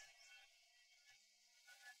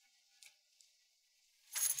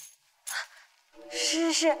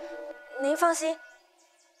是，您放心。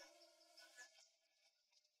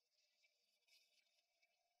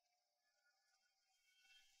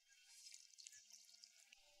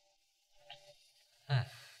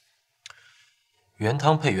原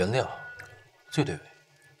汤配原料，最对味。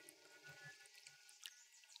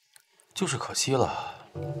就是可惜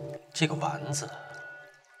了，这个丸子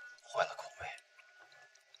坏了口味。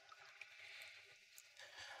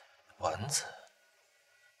丸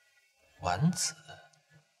子，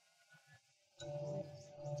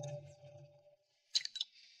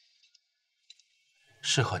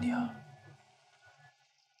适合你啊。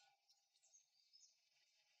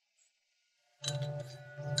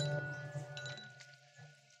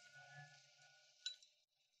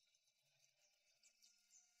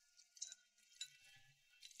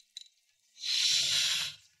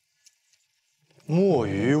墨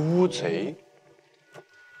鱼乌贼，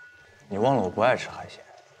你忘了我不爱吃海鲜，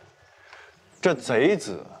这贼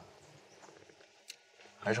字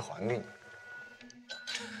还是还给你。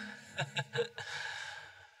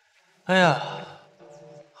哎呀，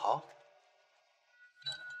好，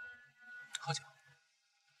喝酒。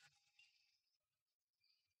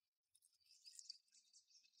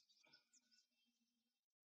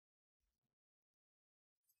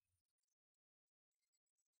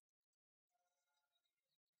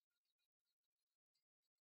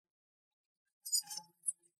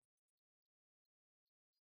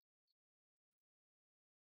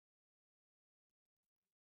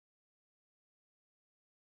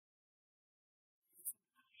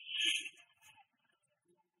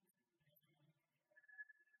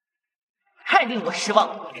太令我失望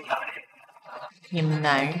了！你们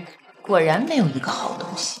男人果然没有一个好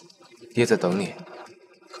东西。爹在等你，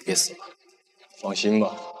可别死了。放心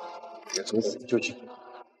吧，别走火就行。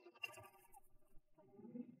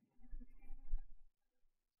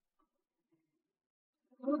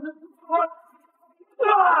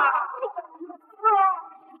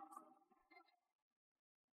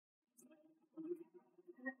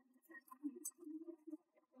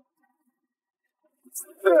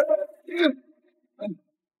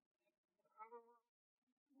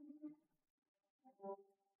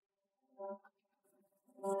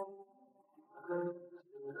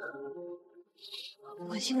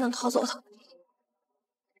我一定能逃走的。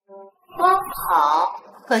光跑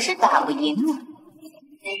可是打不赢我。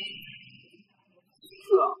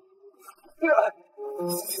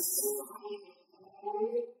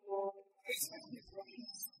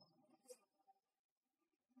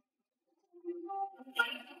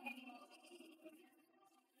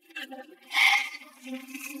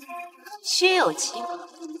虚有其表，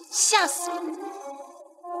吓死我！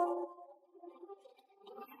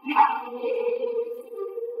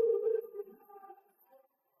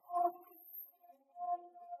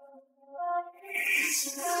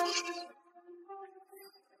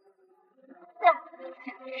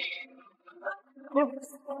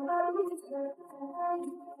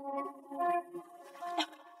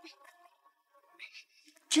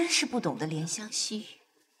真是不懂得怜香惜玉。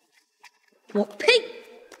我呸！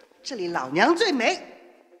这里老娘最美。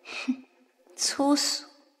哼，粗俗。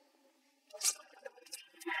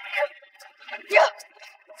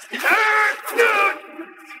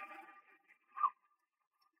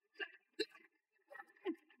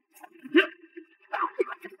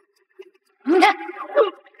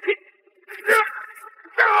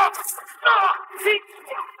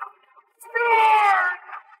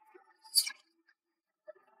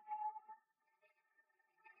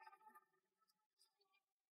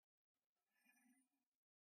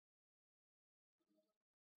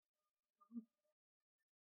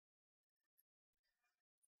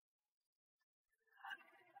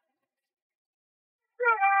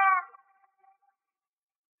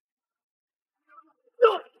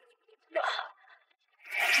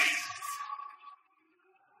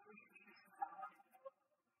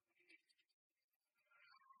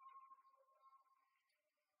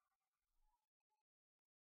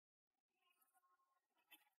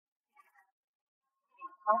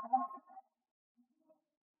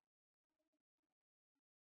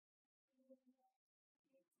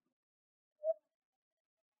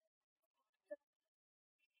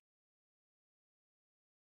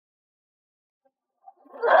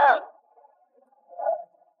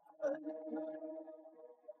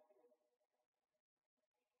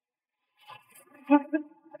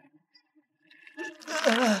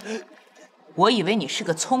我以为你是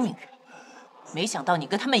个聪明人，没想到你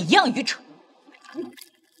跟他们一样愚蠢。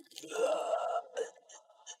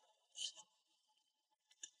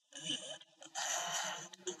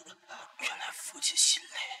原来父亲心里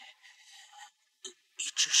一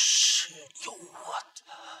直是有我的。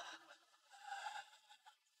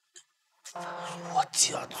我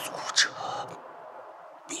家族者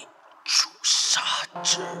必诛杀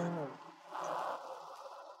之。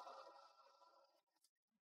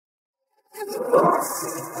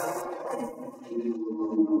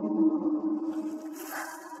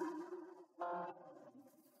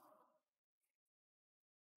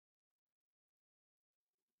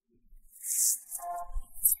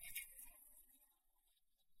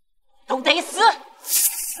都得死！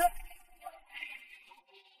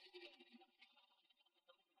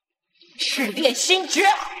赤练心诀。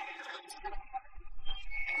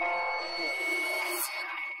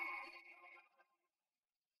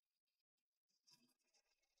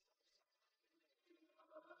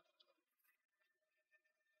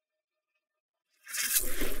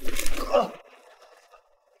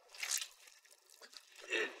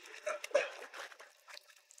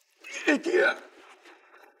爹。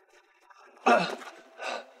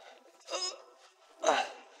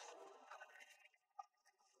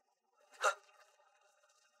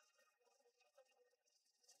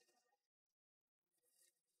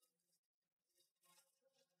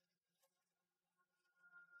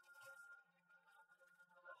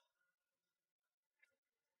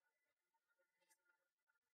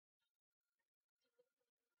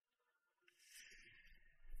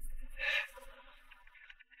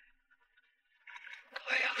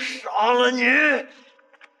杀了你！对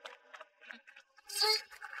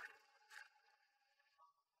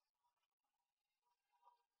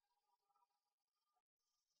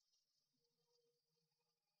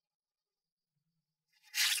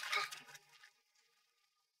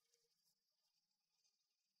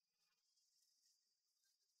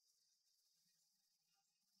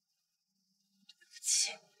不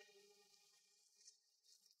起。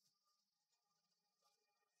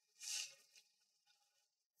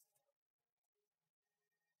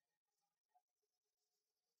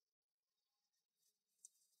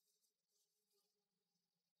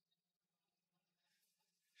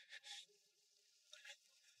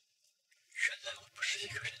原来我不是一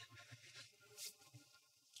个人，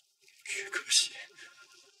只可惜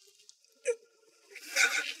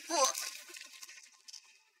我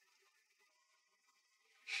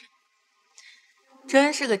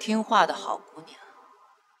真是个听话的好姑娘。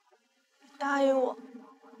答应我，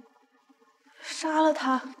杀了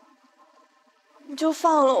他，你就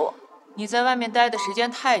放了我。你在外面待的时间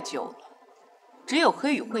太久了，只有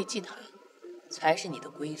黑羽会祭坛才是你的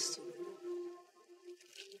归宿。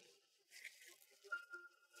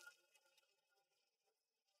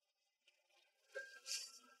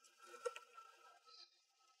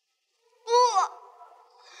不，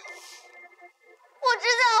我只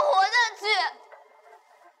想活下去。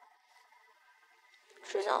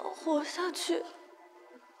只想活下去，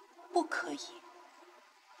不可以，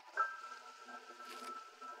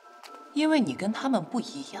因为你跟他们不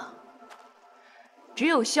一样。只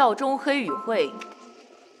有效忠黑羽会，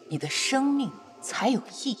你的生命才有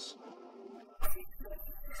意义。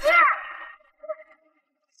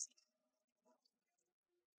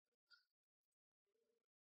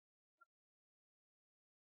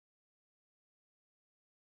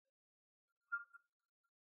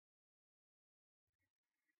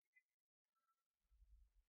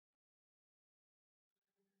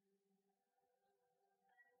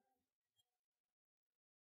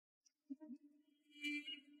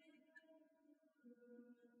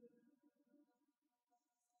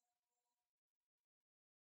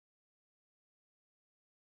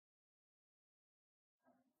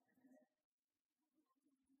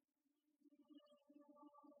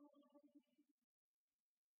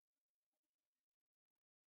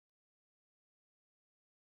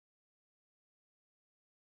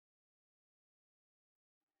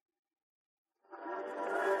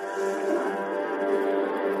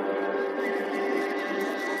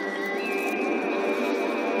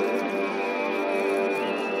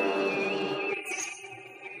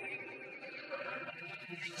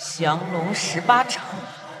降龙18掌，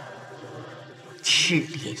赤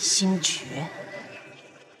练心诀。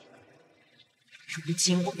如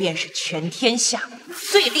今我便是全天下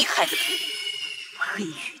最厉害的人，黑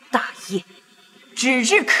羽大业指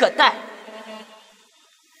日可待。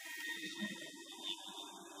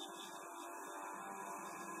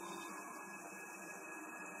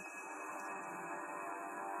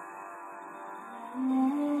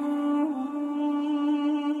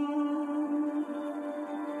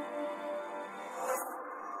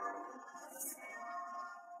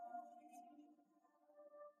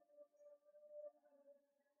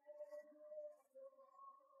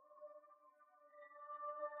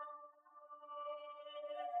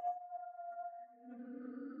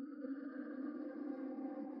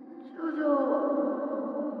救救我！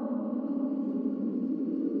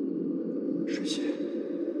神仙。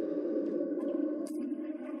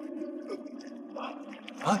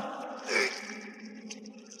啊！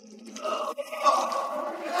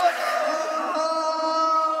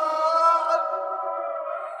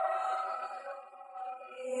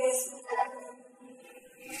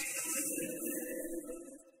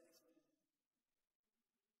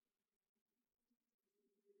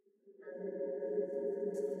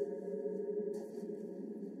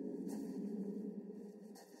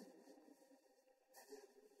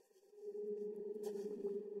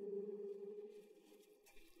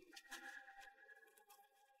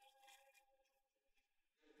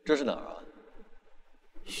这是哪儿啊？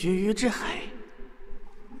须臾之海。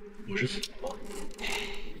我是死了吗？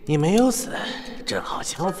你没有死，正好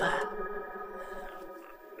相反。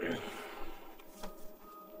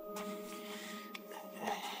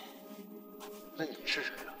那你是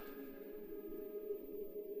谁啊？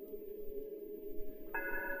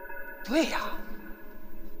对呀，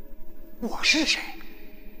我是谁？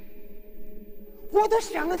我都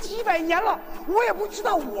想了几百年了，我也不知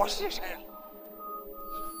道我是谁啊！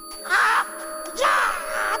啊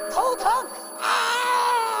呀，头疼！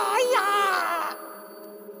啊呀！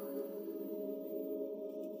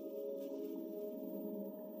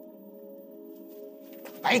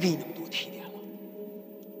白给你那么多提点了，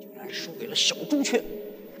竟然输给了小朱雀，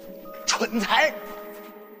蠢材！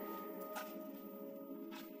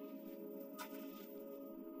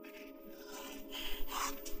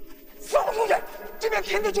放出去！这片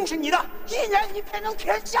天地就是你的，一人你便能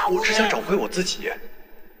天下无敌。我只想找回我自己，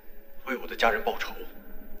为我的家人报仇。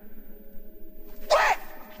对，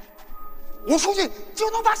我出去就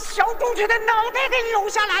能把小朱雀的脑袋给扭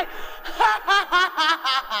下来！哈哈哈哈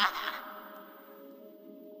哈哈！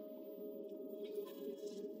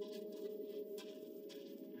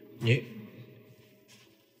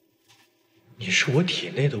你是我体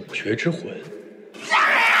内的武学之魂。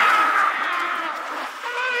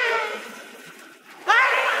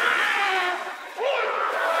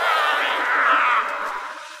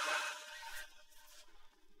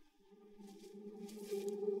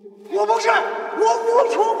我不是，我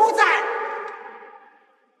无处不在。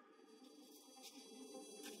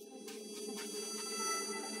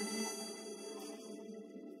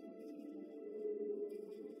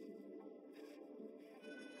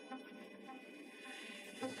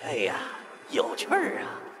哎呀，有趣儿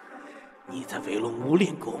啊！你在围龙屋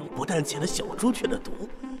练功，不但解了小朱雀的毒，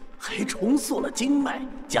还重塑了经脉，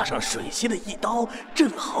加上水系的一刀，正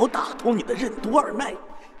好打通你的任督二脉，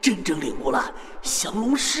真正领悟了降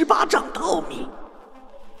龙18掌的奥秘。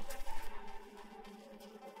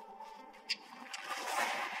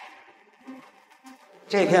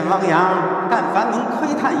这片汪洋，但凡能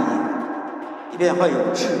窥探一眼，必便会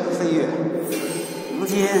有质的飞跃。如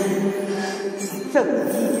今赠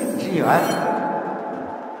你一眼之缘。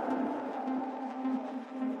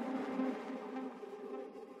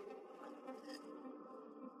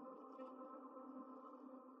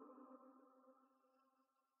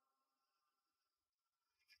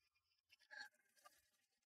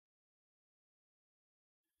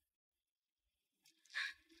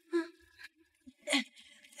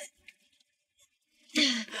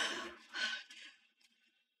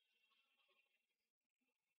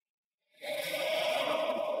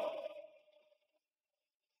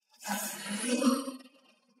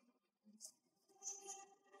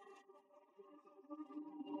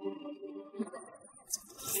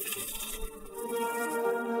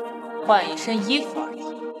换一身衣服而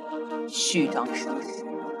已，虚张声势。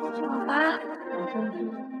好吧。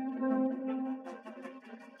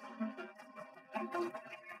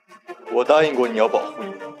我答应过你要保护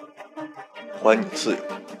你，还你自由。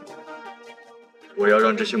我要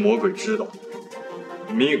让这些魔鬼知道，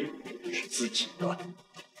命是自己的，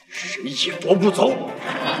谁也夺不走。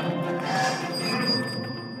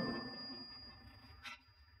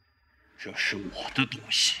这是我的东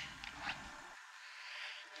西，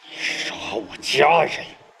你杀我家人，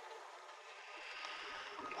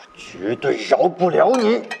我绝对饶不了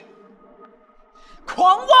你！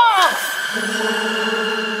狂妄！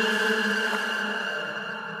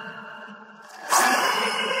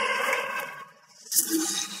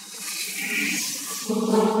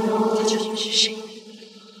他究竟是谁？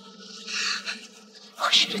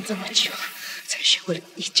学了这么久，才学会了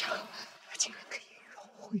一招，竟然可以融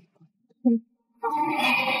会贯通。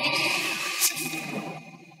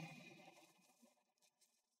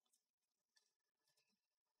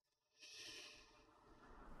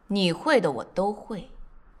你会的我都会，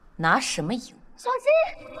拿什么赢？小心！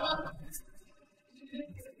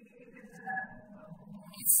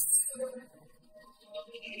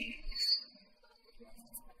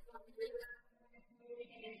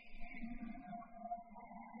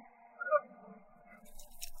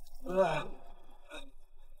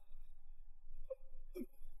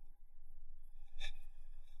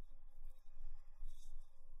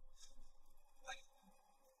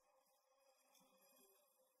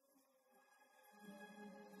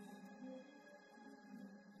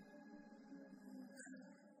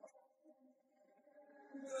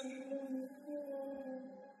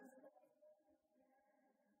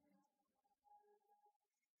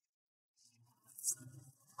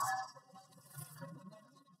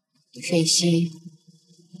费希，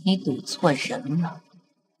你赌错人了。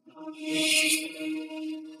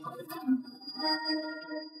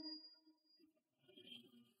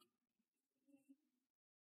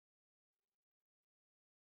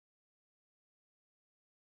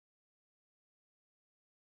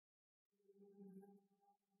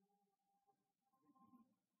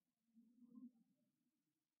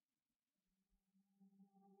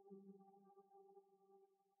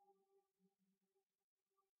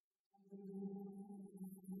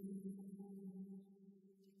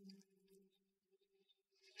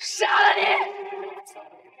杀了你！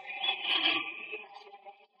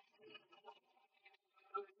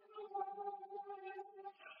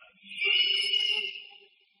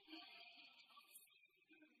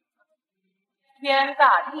天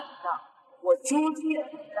大地大，我诛鸡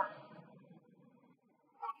人大。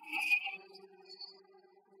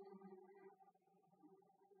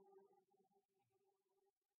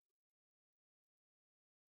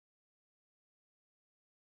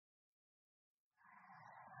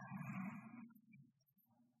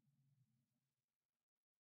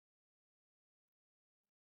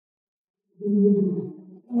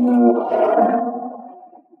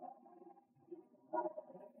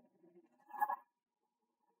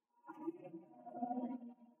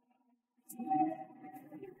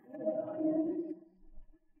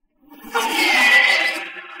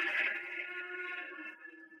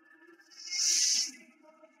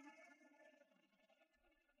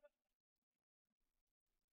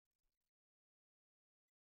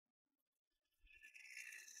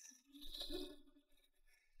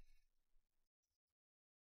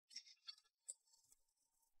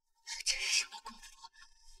这是什么功夫？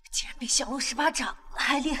竟然比降龙十八掌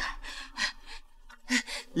还厉害！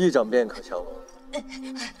一掌便可降龙，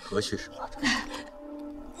何须18掌？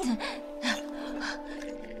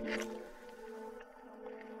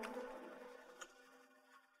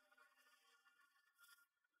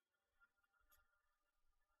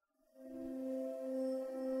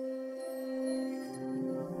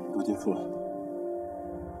陆金父，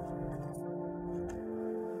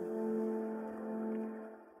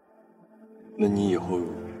那你以后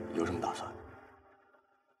有什么打算？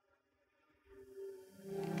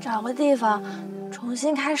找个地方重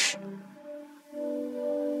新开始。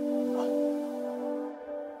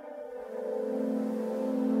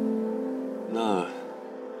那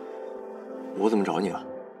我怎么找你啊？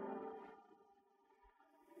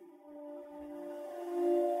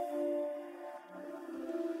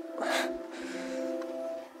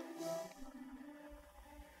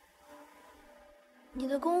你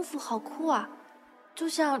的功夫好酷啊，就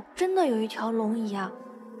像真的有一条龙一样。